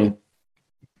family.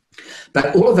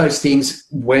 But all of those things,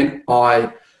 when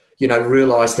I,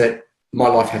 realised that my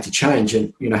life had to change,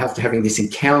 and, after having this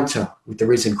encounter with the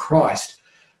risen Christ,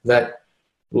 that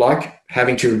like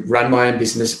having to run my own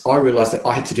business, I realised that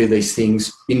I had to do these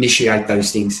things, initiate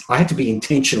those things. I had to be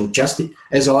intentional, just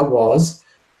as I was,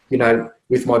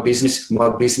 with my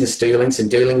business dealings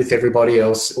and dealing with everybody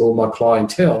else or my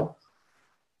clientele,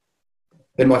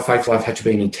 then my faith life had to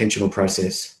be an intentional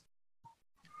process.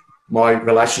 My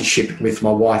relationship with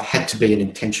my wife had to be an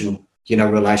intentional,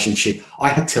 relationship. I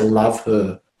had to love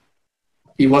her.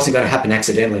 It wasn't going to happen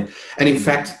accidentally. And in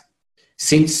fact,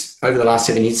 since over the last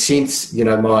 7 years, since,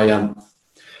 my,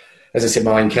 as I said,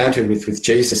 my encounter with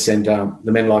Jesus and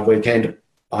the Men Alive Weekend,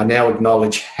 I now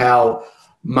acknowledge how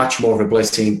much more of a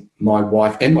blessing my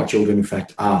wife and my children, in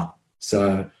fact, are.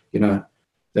 So,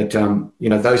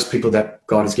 those people that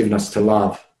God has given us to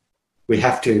love, we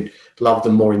have to love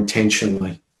them more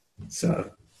intentionally.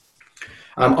 So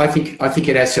I think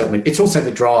it has helped me. It's also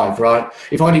the drive, right?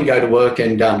 If I didn't go to work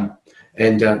and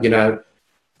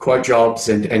quote jobs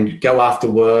and go after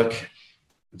work,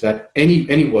 that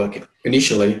any work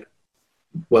initially,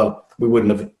 well, we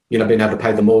wouldn't have been able to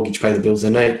pay the mortgage, pay the bills they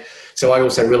need. So I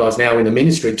also realise now in the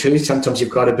ministry too, sometimes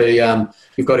you've got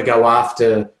to go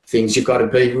after things. You've got to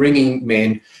be ringing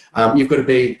men. You've got to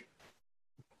be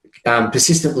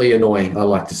persistently annoying, I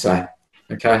like to say.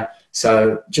 Okay,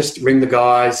 so just ring the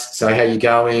guys, say how you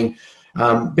going,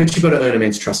 but you've got to earn a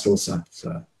man's trust also.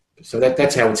 So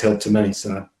that's how it's helped to me.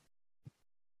 So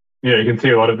yeah, you can see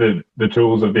a lot of the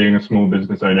tools of being a small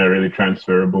business owner really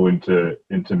transferable into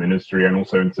ministry and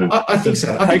also into I think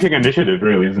so. Taking initiative,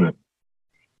 really, isn't it?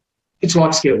 It's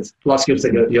life skills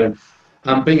that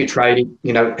being a tradie,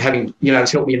 having,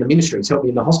 it's helped me in the ministry. It's helped me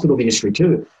in the hospital ministry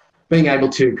too. Being able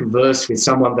to converse with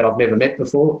someone that I've never met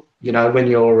before, when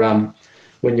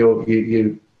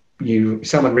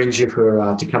someone rings you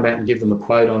for to come out and give them a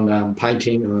quote on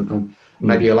painting or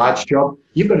maybe a large job,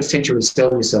 you've got to essentially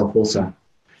sell yourself also.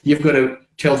 You've got to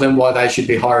tell them why they should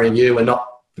be hiring you and not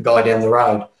the guy down the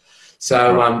road.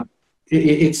 So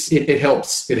it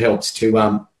helps. It helps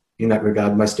to in that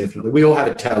regard, most definitely. We all have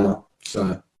a talent.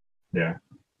 So yeah.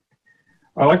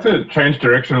 I'd like to change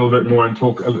direction a little bit more and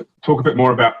talk a bit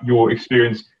more about your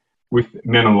experience with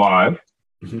Men Alive.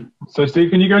 Mm-hmm. So,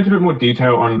 Steve, can you go into a bit more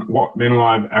detail on what Men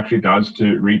Alive actually does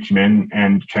to reach men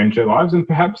and change their lives? And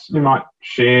perhaps you might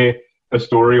share a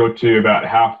story or two about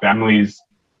how families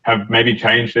have maybe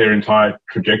changed their entire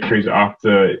trajectories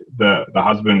after the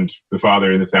husband, the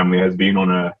father in the family has been on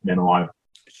a Men Alive,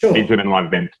 been to a Men Alive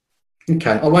event.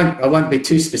 Okay, I won't be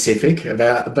too specific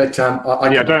about, but don't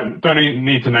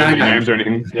need to name any names or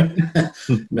anything. Yeah.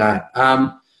 No.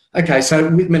 Okay, so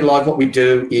with Men Alive, what we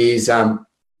do is there's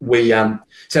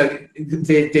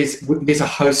a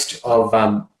host of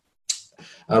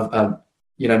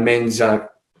men's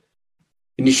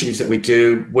initiatives that we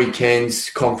do,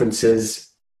 weekends, conferences,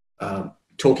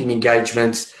 talking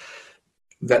engagements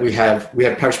that we have. We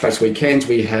have parish-based weekends.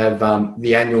 We have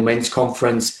the annual men's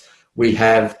conference. We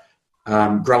have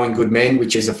Growing Good Men,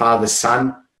 which is a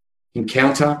father-son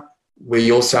encounter.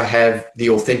 We also have the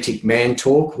Authentic Man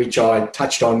Talk, which I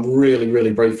touched on really,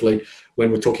 really briefly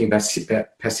when we're talking about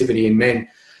passivity in men.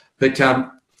 But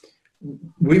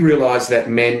we realise that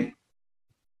men,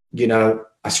 are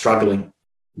struggling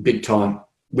big time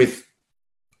with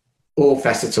all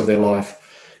facets of their life.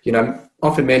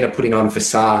 Often men are putting on a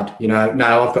facade,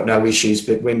 no, I've got no issues.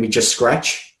 But when we just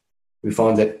scratch, we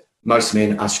find that most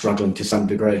men are struggling to some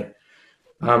degree.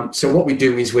 So what we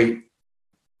do is we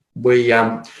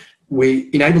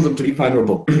enable them to be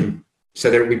vulnerable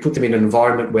so that we put them in an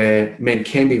environment where men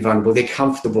can be vulnerable. They're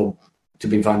comfortable to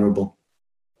be vulnerable.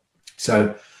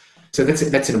 So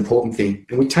that's an important thing.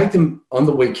 And we take them on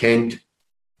the weekend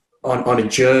on a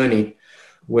journey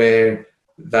where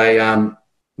they have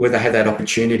that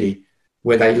opportunity,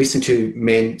 where they listen to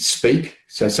men speak.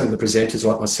 So some of the presenters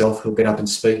like myself who'll get up and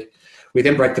speak. We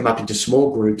then break them up into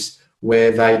small groups where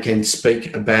they can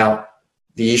speak about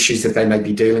the issues that they may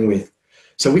be dealing with.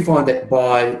 So we find that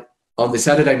on the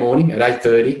Saturday morning at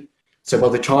 8:30, so by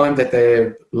the time that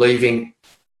they're leaving,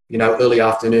 early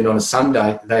afternoon on a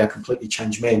Sunday, they are completely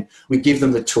changed men. We give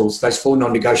them the tools, those 4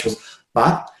 non-negotiables,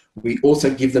 but we also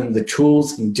give them the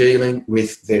tools in dealing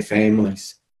with their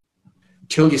families.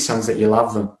 Tell your sons that you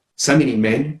love them. So many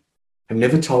men have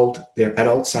never told their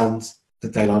adult sons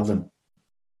that they love them.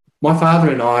 My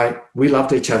father and I, we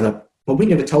loved each other, but we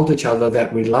never told each other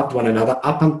that we loved one another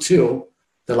up until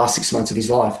the last 6 months of his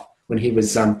life when he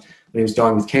was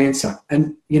dying with cancer.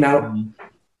 And,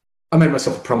 I made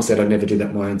myself a promise that I'd never do that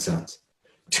with my own sons.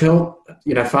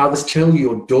 Fathers, tell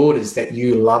your daughters that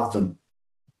you love them.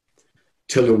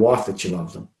 Tell your wife that you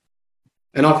love them.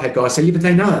 And I've had guys say, yeah, but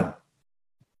they know.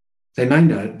 They may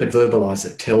know, but verbalise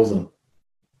it, tell them.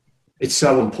 It's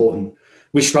so important.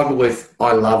 We struggle with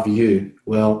 "I love you."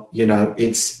 Well,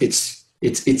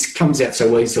 it comes out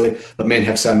so easily, but men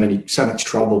have so much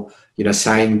trouble,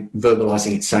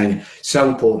 verbalising it, saying it. So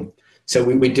important. So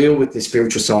we deal with the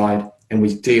spiritual side and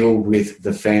we deal with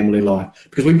the family life,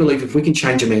 because we believe if we can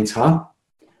change a man's heart,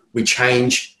 we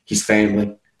change his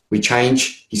family, we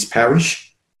change his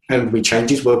parish, and we change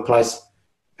his workplace,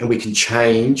 and we can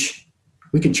change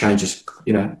his,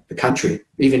 the country,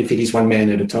 even if it is one man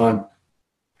at a time.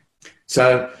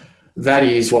 So that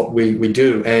is what we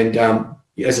do. And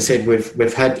as I said,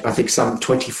 we've had, I think, some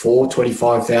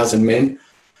 25,000 men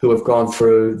who have gone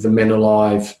through the Men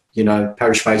Alive,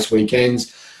 parish-based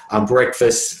weekends,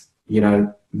 breakfasts,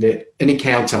 an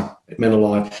encounter at Men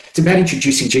Alive. It's about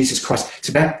introducing Jesus Christ. It's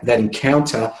about that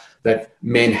encounter that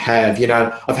men have.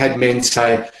 I've had men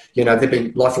say, they've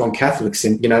been lifelong Catholics,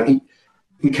 and,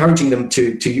 encouraging them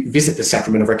to visit the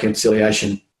sacrament of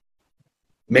reconciliation.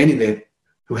 Men in there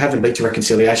who haven't been to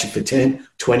reconciliation for 10,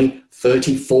 20,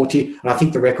 30, 40, and I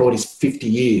think the record is 50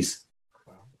 years.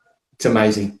 It's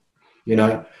amazing.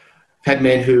 Had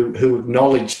men who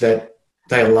acknowledge that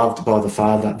they are loved by the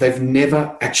Father. They've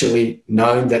never actually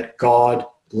known that God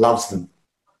loves them,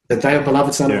 that they are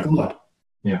beloved Son of God.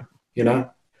 Yeah.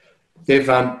 They've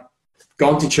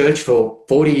gone to church for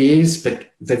 40 years,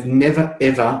 but they've never,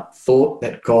 ever thought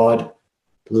that God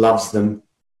loves them.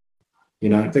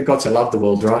 That God so loved the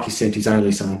world, right? He sent his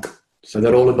only Son, so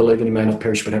that all who believe in him may not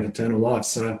perish but have eternal life.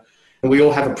 So, and we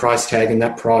all have a price tag, and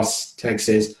that price tag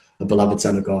says a beloved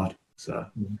Son of God. So,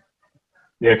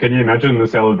 yeah, can you imagine the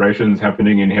celebrations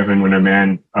happening in heaven when a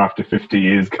man after 50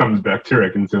 years comes back to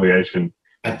reconciliation?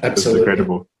 Absolutely. It's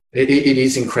incredible. It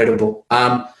is incredible.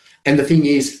 And the thing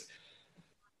is,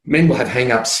 men will have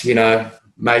hang-ups,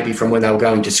 maybe from when they were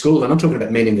going to school, and I'm talking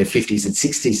about men in their 50s and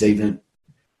 60s even.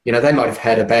 They might have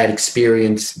had a bad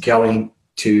experience going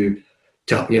to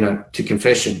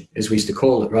confession, as we used to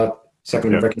call it, right?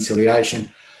 Sacrament of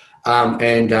reconciliation.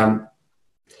 And now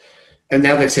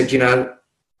they've said,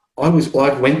 I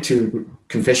went to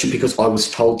confession because I was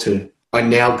told to. I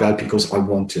now go because I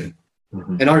want to.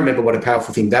 Mm-hmm. And I remember what a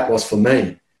powerful thing that was for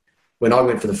me when I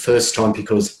went for the first time,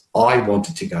 because I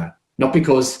wanted to go, not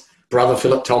because Brother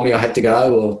Philip told me I had to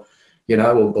go,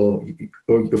 or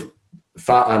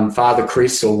Father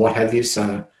Chris or what have you.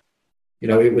 So,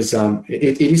 it was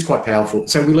it is quite powerful.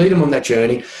 So we lead them on that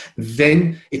journey.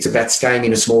 Then it's about staying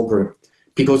in a small group,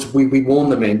 because we warn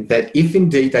the men that if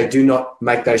indeed they do not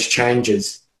make those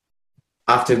changes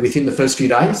within the first few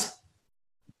days,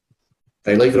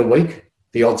 they leave it a week,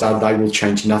 the odds are they will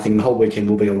change nothing. The whole weekend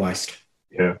will be a waste.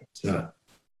 Yeah.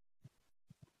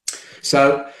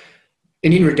 So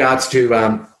and in regards to,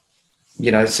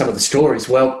 some of the stories,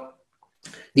 well,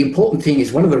 the important thing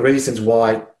is, one of the reasons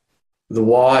why the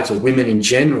wives or women in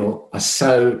general are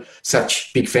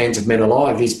such big fans of Men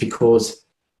Alive is because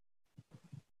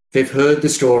they've heard the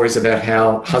stories about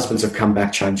how husbands have come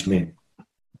back changed men.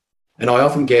 And I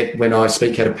often get, when I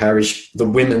speak at a parish, the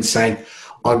women saying,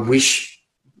 I wish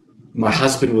my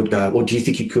husband would go, or do you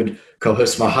think you could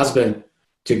coerce my husband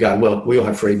to go? Well, we all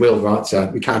have free will, right? So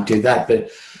we can't do that.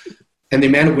 And the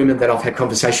amount of women that I've had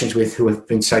conversations with who have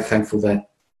been so thankful that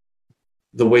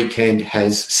the weekend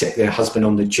has set their husband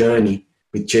on the journey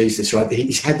with Jesus, right?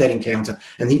 He's had that encounter,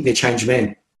 and they're changed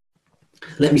men.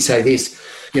 Let me say this,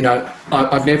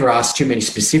 I've never asked too many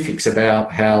specifics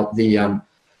about how the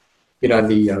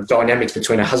dynamics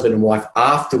between a husband and wife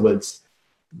afterwards,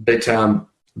 but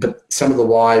some of the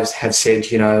wives have said,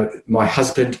 my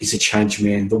husband is a changed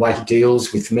man. The way he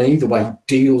deals with me, the way he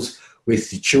deals with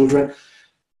the children,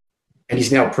 and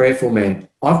he's now a prayerful man.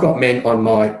 I've got men on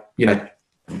my,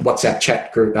 WhatsApp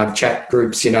chat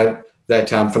groups, that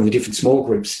from the different small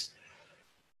groups.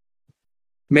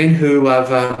 Men who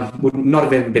would not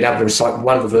have even been able to recite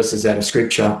one of the verses out of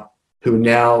Scripture, who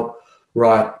now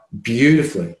write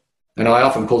beautifully. And I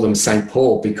often call them St.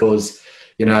 Paul because,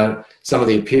 some of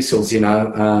the epistles,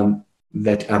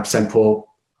 that St. Paul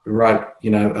wrote,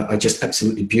 are just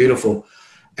absolutely beautiful.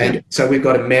 And so we've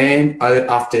got a man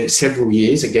after several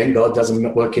years, again, God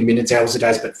doesn't work in minutes, hours, or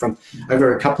days, but from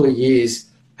over a couple of years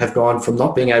have gone from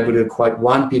not being able to quote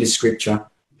one bit of Scripture,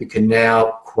 who can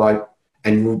now quote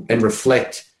and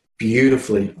reflect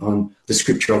beautifully on the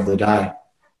Scripture of the day.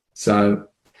 So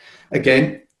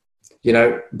again,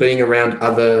 being around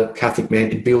other Catholic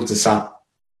men, it builds us up.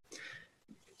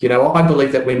 I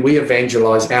believe that when we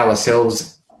evangelize,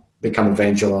 ourselves become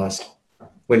evangelized.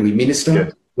 When we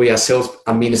minister, we ourselves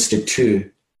are ministered to.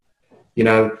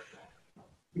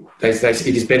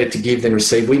 It is better to give than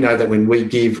receive. We know that when we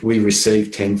give, we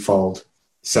receive tenfold.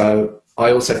 So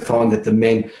I also find that the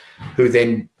men who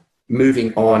then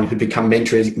moving on, who become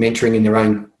mentoring in their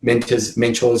own mentors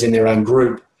in their own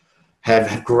group,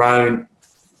 have grown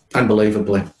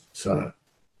unbelievably. So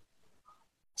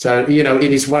So, you know,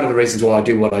 it is one of the reasons why I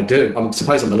do what I do. I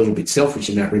suppose I'm a little bit selfish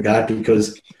in that regard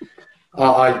because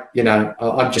I'm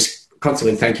just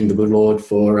constantly thanking the good Lord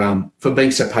for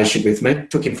being so patient with me.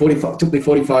 Took me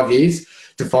 45 years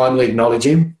to finally acknowledge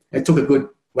him. It took a good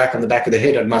whack on the back of the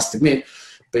head, I must admit.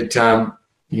 But,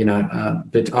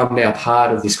 but I'm now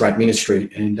part of this great ministry.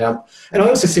 And I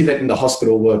also see that in the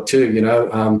hospital work too, you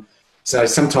know. So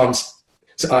sometimes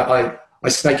I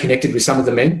stay connected with some of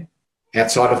the men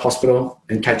outside of hospital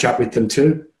and catch up with them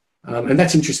too. And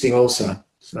that's interesting also.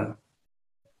 So.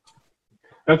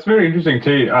 That's very interesting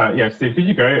too. Steve, could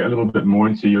you go a little bit more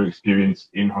into your experience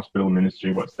in hospital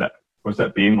ministry? What's that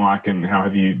been like, and how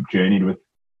have you journeyed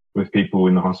with people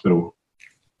in the hospital?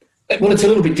 Well, it's a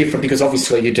little bit different because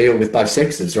obviously you deal with both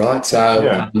sexes, right? So,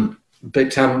 yeah.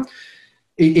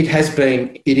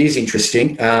 It is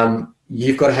interesting.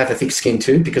 You've got to have a thick skin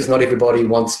too, because not everybody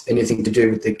wants anything to do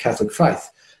with the Catholic faith.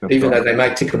 That's even right. Though they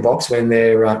may tick a box when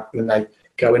they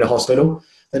go in a hospital,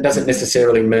 that doesn't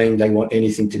necessarily mean they want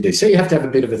anything to do. So you have to have a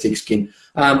bit of a thick skin.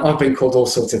 I've been called all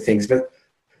sorts of things, but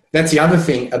that's the other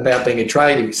thing about being a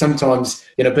tradie. Sometimes,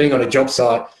 you know, being on a job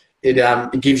site,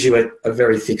 it gives you a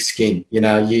very thick skin. You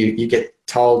know, you get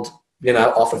told, you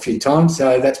know, off a few times.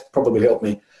 So that's probably helped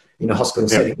me in a hospital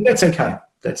setting. But that's okay.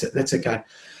 That's okay.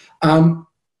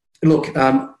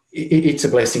 It's a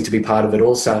blessing to be part of it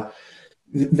also.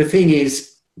 The thing is,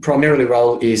 primarily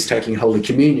role is taking Holy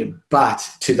Communion, but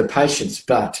to the patients,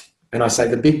 and I say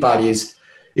the big but is,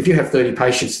 if you have 30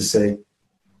 patients to see,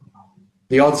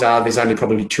 the odds are there's only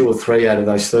probably 2 or 3 out of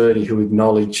those 30 who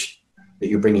acknowledge that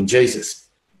you're bringing Jesus.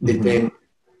 Mm-hmm. It then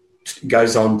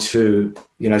goes on to,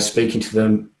 you know, speaking to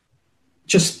them,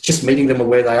 just meeting them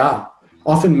where they are.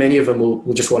 Often many of them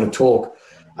will just want to talk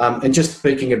and just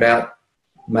speaking about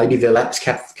maybe their lapsed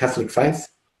Catholic faith.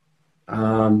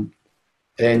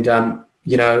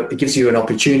 You know, it gives you an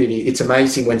opportunity. It's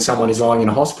amazing when someone is lying in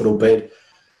a hospital bed,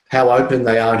 how open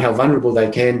they are and how vulnerable they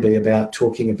can be about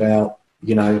talking about,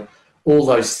 you know, all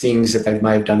those things that they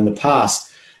may have done in the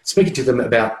past, speaking to them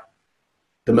about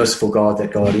the merciful God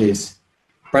that God is,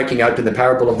 breaking open the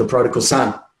parable of the prodigal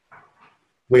son.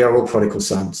 We are all prodigal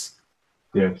sons.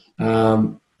 Yes.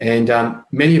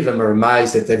 Many of them are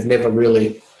amazed that they've never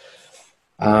really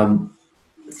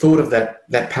thought of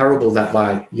that parable that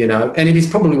way, you know. And it is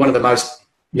probably one of the most,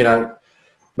 if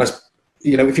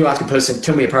you ask a person,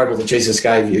 tell me a parable that Jesus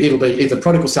gave you, it'll be either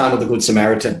prodigal son or the Good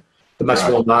Samaritan, the most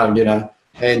well known, you know.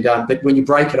 And but when you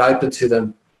break it open to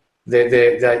them, they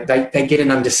get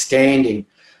an understanding.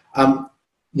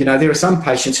 You know, there are some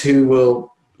patients who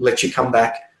will let you come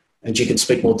back and you can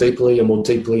speak more deeply and more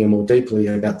deeply and more deeply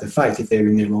about the faith if they're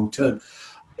in there long term.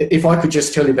 If I could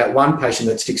just tell you about one patient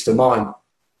that sticks to mind.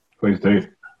 Please do.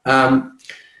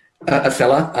 A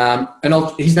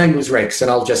fella, his name was Rex, and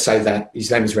I'll just say that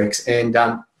his name is Rex, and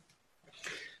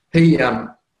he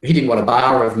didn't want a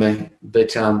bar of me,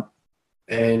 but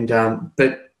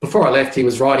before I left, he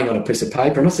was writing on a piece of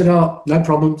paper, and I said, "Oh, no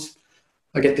problems,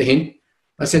 I get the hint."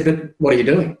 I said, "But what are you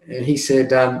doing?" And he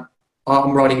said,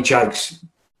 "I'm writing jokes. Do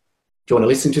you want to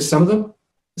listen to some of them?"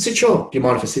 I said, "Sure. Do you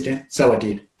mind if I sit down?" So I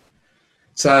did.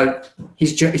 So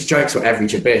his jokes were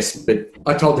average at best, but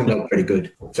I told him they were pretty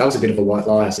good. So I was a bit of a white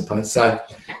lie, I suppose. So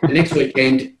the next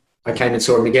weekend, I came and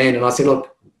saw him again, and I said,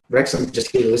 "Look, Rex, I'm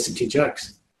just here to listen to your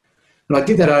jokes." And I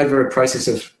did that over a process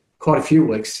of quite a few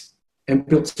weeks and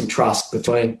built some trust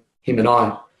between him and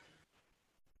I.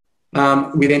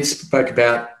 We then spoke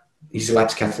about his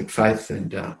lapsed Catholic faith,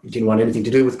 and he didn't want anything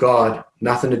to do with God,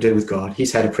 nothing to do with God. He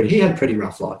had a pretty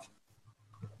rough life.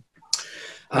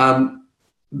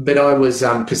 But I was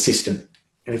persistent,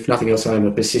 and if nothing else, I'm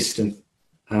a persistent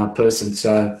person.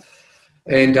 So,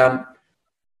 but in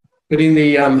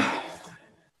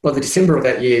by the December of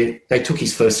that year, they took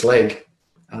his first leg.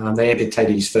 They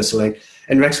amputated his first leg,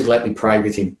 and Rex would let me pray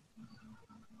with him,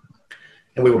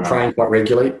 and we were praying quite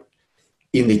regularly.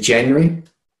 In the January,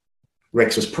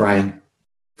 Rex was praying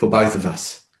for both of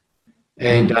us,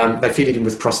 and they fitted him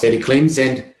with prosthetic limbs,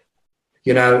 and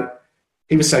you know,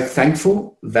 he was so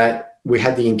thankful that we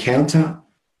had the encounter.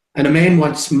 And a man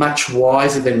once much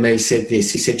wiser than me said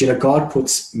this. He said, you know, God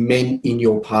puts men in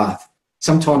your path.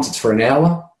 Sometimes it's for an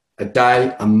hour, a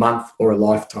day, a month, or a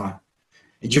lifetime.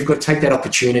 And you've got to take that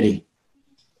opportunity.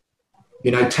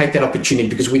 You know, take that opportunity,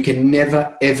 because we can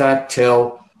never, ever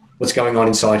tell what's going on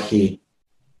inside here.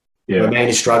 Yeah. What a man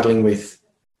is struggling with.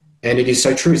 And it is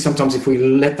so true. Sometimes if we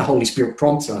let the Holy Spirit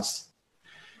prompt us,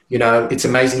 you know, it's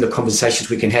amazing the conversations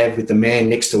we can have with the man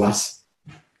next to us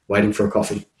waiting for a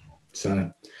coffee.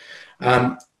 So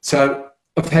I've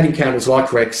had encounters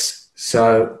like Rex.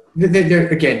 So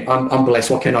again, I'm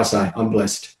blessed. What can I say? I'm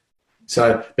blessed.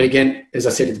 So, but again, as I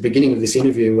said at the beginning of this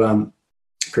interview,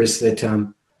 Chris, that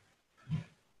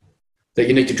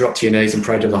you need to drop to your knees and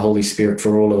pray to the Holy Spirit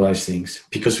for all of those things,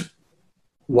 because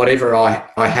whatever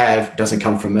I have doesn't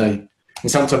come from me.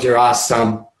 And sometimes you're asked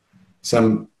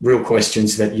some real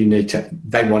questions that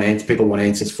people want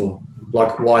answers for,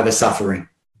 like why the suffering.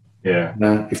 Yeah.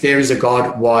 If there is a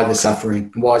God, why the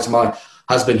suffering? Why is my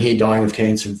husband here dying of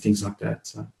cancer and things like that?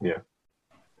 So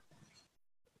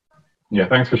yeah,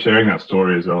 thanks for sharing that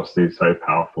story as well, Steve. So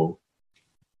powerful.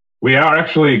 We are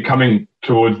actually coming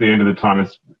towards the end of the time.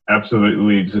 It's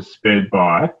absolutely just sped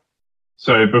by.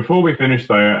 So before we finish,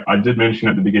 though, I did mention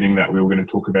at the beginning that we were going to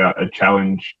talk about a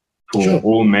challenge for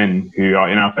all men who are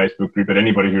in our Facebook group, but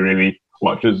anybody who really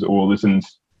watches or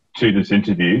listens to this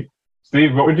interview.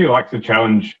 Steve, what would you like to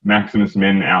challenge Maximus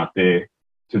men out there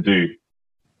to do?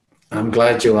 I'm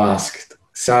glad you asked.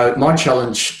 So my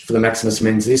challenge for the Maximus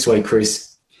men this week, Chris,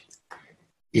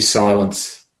 is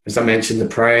silence. As I mentioned, the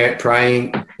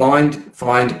praying,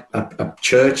 find a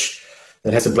church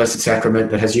that has a blessed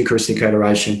sacrament, that has Eucharistic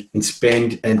adoration, and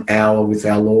spend an hour with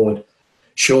our Lord.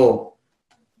 Sure,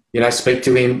 speak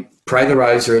to him, pray the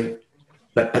rosary,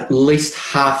 but at least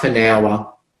half an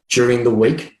hour during the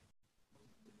week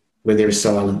where there is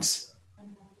silence.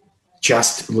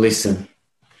 Just listen.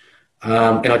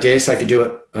 And I dare say if you do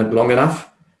it long enough,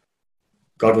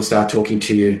 God will start talking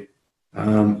to you.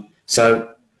 So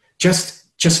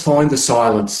just find the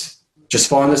silence. Just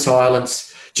find the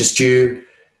silence, just you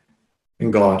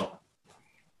and God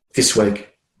this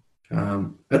week,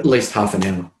 at least half an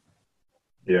hour.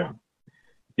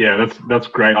 Yeah, that's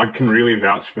great. I can really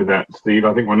vouch for that, Steve.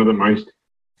 I think one of the most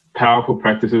powerful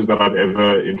practices that I've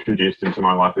ever introduced into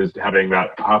my life is having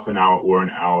that half an hour or an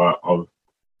hour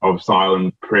of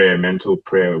silent prayer, mental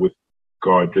prayer with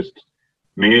God. Just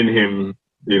me and him,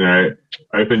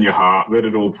 open your heart, let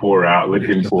it all pour out, let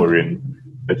him pour in.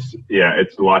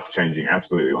 It's life-changing,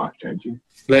 absolutely life-changing.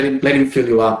 Let him fill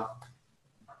you up.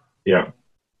 Yeah,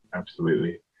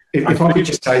 absolutely. If I could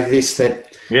just say this,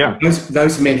 that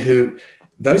those men who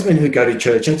go to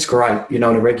church, it's great,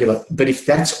 on a regular, but if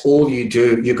that's all you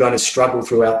do, you're going to struggle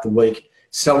throughout the week.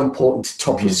 So important to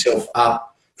top yourself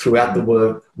up throughout the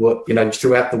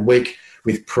throughout the week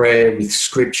with prayer, with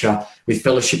scripture, with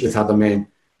fellowship with other men.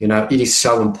 It is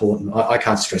so important. I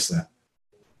can't stress that.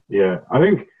 Yeah, I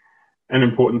think an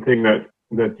important thing that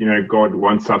God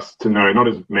wants us to know, not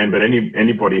as men, but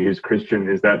anybody who's Christian,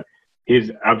 is that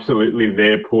he's absolutely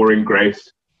there pouring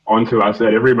grace onto us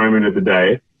at every moment of the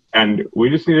day. And we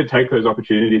just need to take those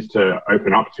opportunities to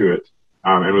open up to it,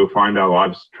 and we'll find our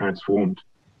lives transformed.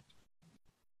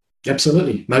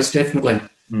 Absolutely, most definitely.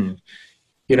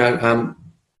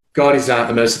 God is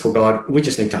a merciful God. We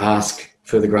just need to ask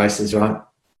for the graces, right?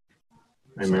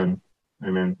 Amen.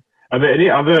 Are there any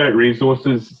other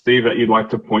resources, Steve, that you'd like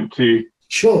to point to?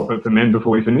 Sure. For men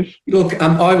before we finish? Look,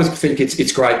 I always think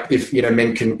it's great if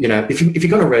men can, if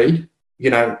you're going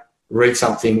to read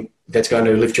something that's going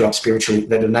to lift you up spiritually,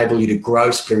 that enable you to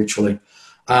grow spiritually.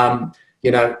 As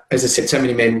I said, so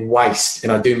many men waste,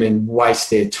 and I do mean waste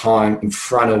their time in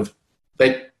front of,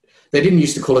 they didn't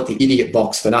used to call it the idiot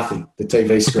box for nothing, the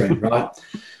TV screen, right?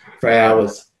 For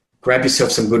hours. Grab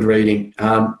yourself some good reading.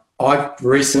 I've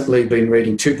recently been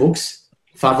reading 2 books.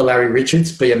 Father Larry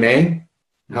Richards, Be a Man.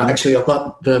 Actually, I've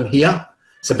got them here.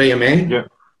 So Be a Man. Yeah.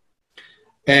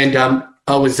 And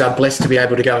I was blessed to be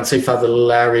able to go and see Father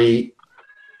Larry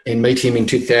and meet him in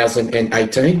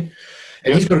 2018.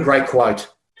 And he's got a great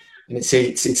quote. And it's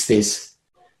this,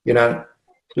 let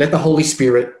the Holy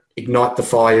Spirit ignite the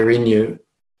fire in you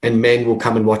and men will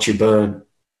come and watch you burn.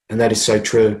 And that is so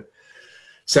true.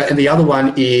 So, and the other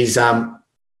one is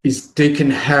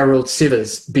Deacon Harold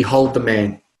Sivers, Behold the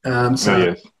Man.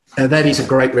 That is a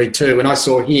great read too. And I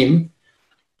saw him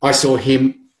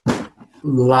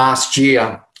last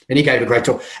year, and he gave a great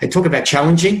talk. And talk about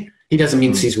challenging. He doesn't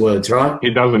mince his words, right? He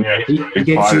doesn't, yeah. He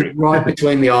gets you right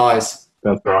between the eyes.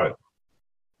 That's right.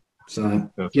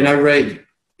 So, read.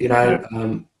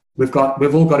 We've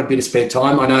all got a bit of spare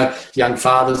time. I know young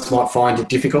fathers might find it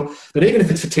difficult, but even if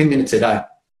it's for 10 minutes a day.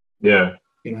 Yeah.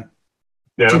 Yeah,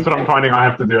 that's what I'm finding I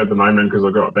have to do at the moment because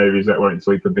I've got babies that won't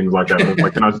sleep and things like that. It's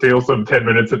like, can I steal some 10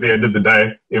 minutes at the end of the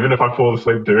day? Even if I fall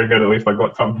asleep doing it, at least I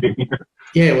got something.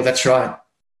 Yeah, well, that's right.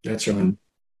 That's right.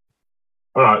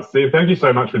 All right, Steve, thank you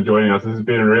so much for joining us. This has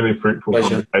been a really fruitful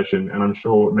conversation, and I'm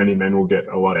sure many men will get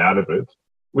a lot out of it.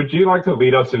 Would you like to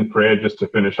lead us in prayer just to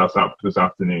finish us up this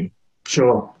afternoon?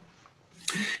 Sure.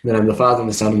 In the name of the Father, and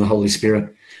the Son, and the Holy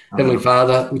Spirit. Heavenly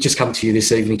Father, we just come to you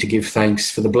this evening to give thanks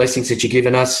for the blessings that you've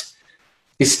given us.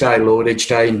 This day, Lord, each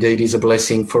day indeed is a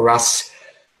blessing for us,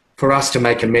 for us to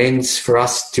make amends, for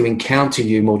us to encounter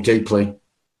you more deeply.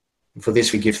 And for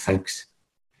this we give thanks.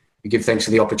 We give thanks for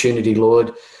the opportunity,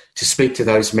 Lord, to speak to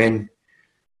those men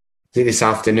this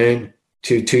afternoon,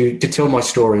 to tell my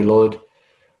story, Lord.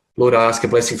 Lord, I ask a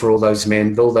blessing for all those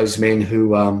men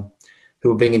who are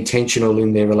being intentional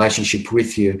in their relationship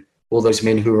with you, all those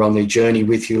men who are on their journey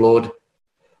with you, Lord,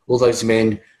 all those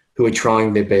men who are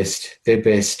trying their best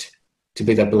to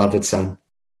be that beloved son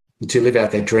and to live out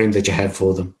that dream that you have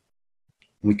for them.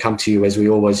 And we come to you as we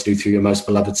always do through your most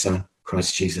beloved Son,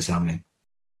 Christ Jesus. Amen.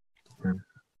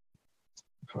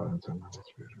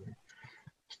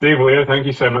 Steve, Leah, thank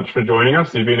you so much for joining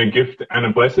us. You've been a gift and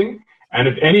a blessing. And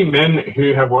if any men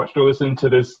who have watched or listened to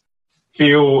this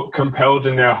feel compelled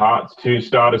in their hearts to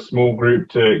start a small group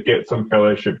to get some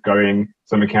fellowship going,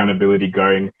 some accountability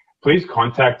going, please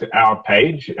contact our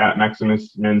page at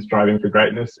Maximus Men Striving for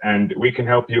Greatness, and we can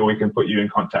help you, or we can put you in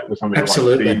contact with somebody.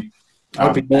 Absolutely. Like Steve.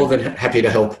 I'd be more than happy to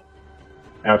help.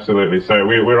 Absolutely. So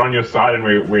we're on your side, and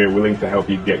we're willing to help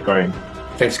you get going.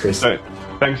 Thanks, Chris. So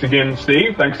thanks again,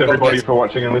 Steve. Thanks everybody for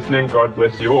watching and listening. God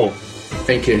bless you all.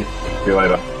 Thank you. See you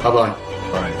later. Bye-bye.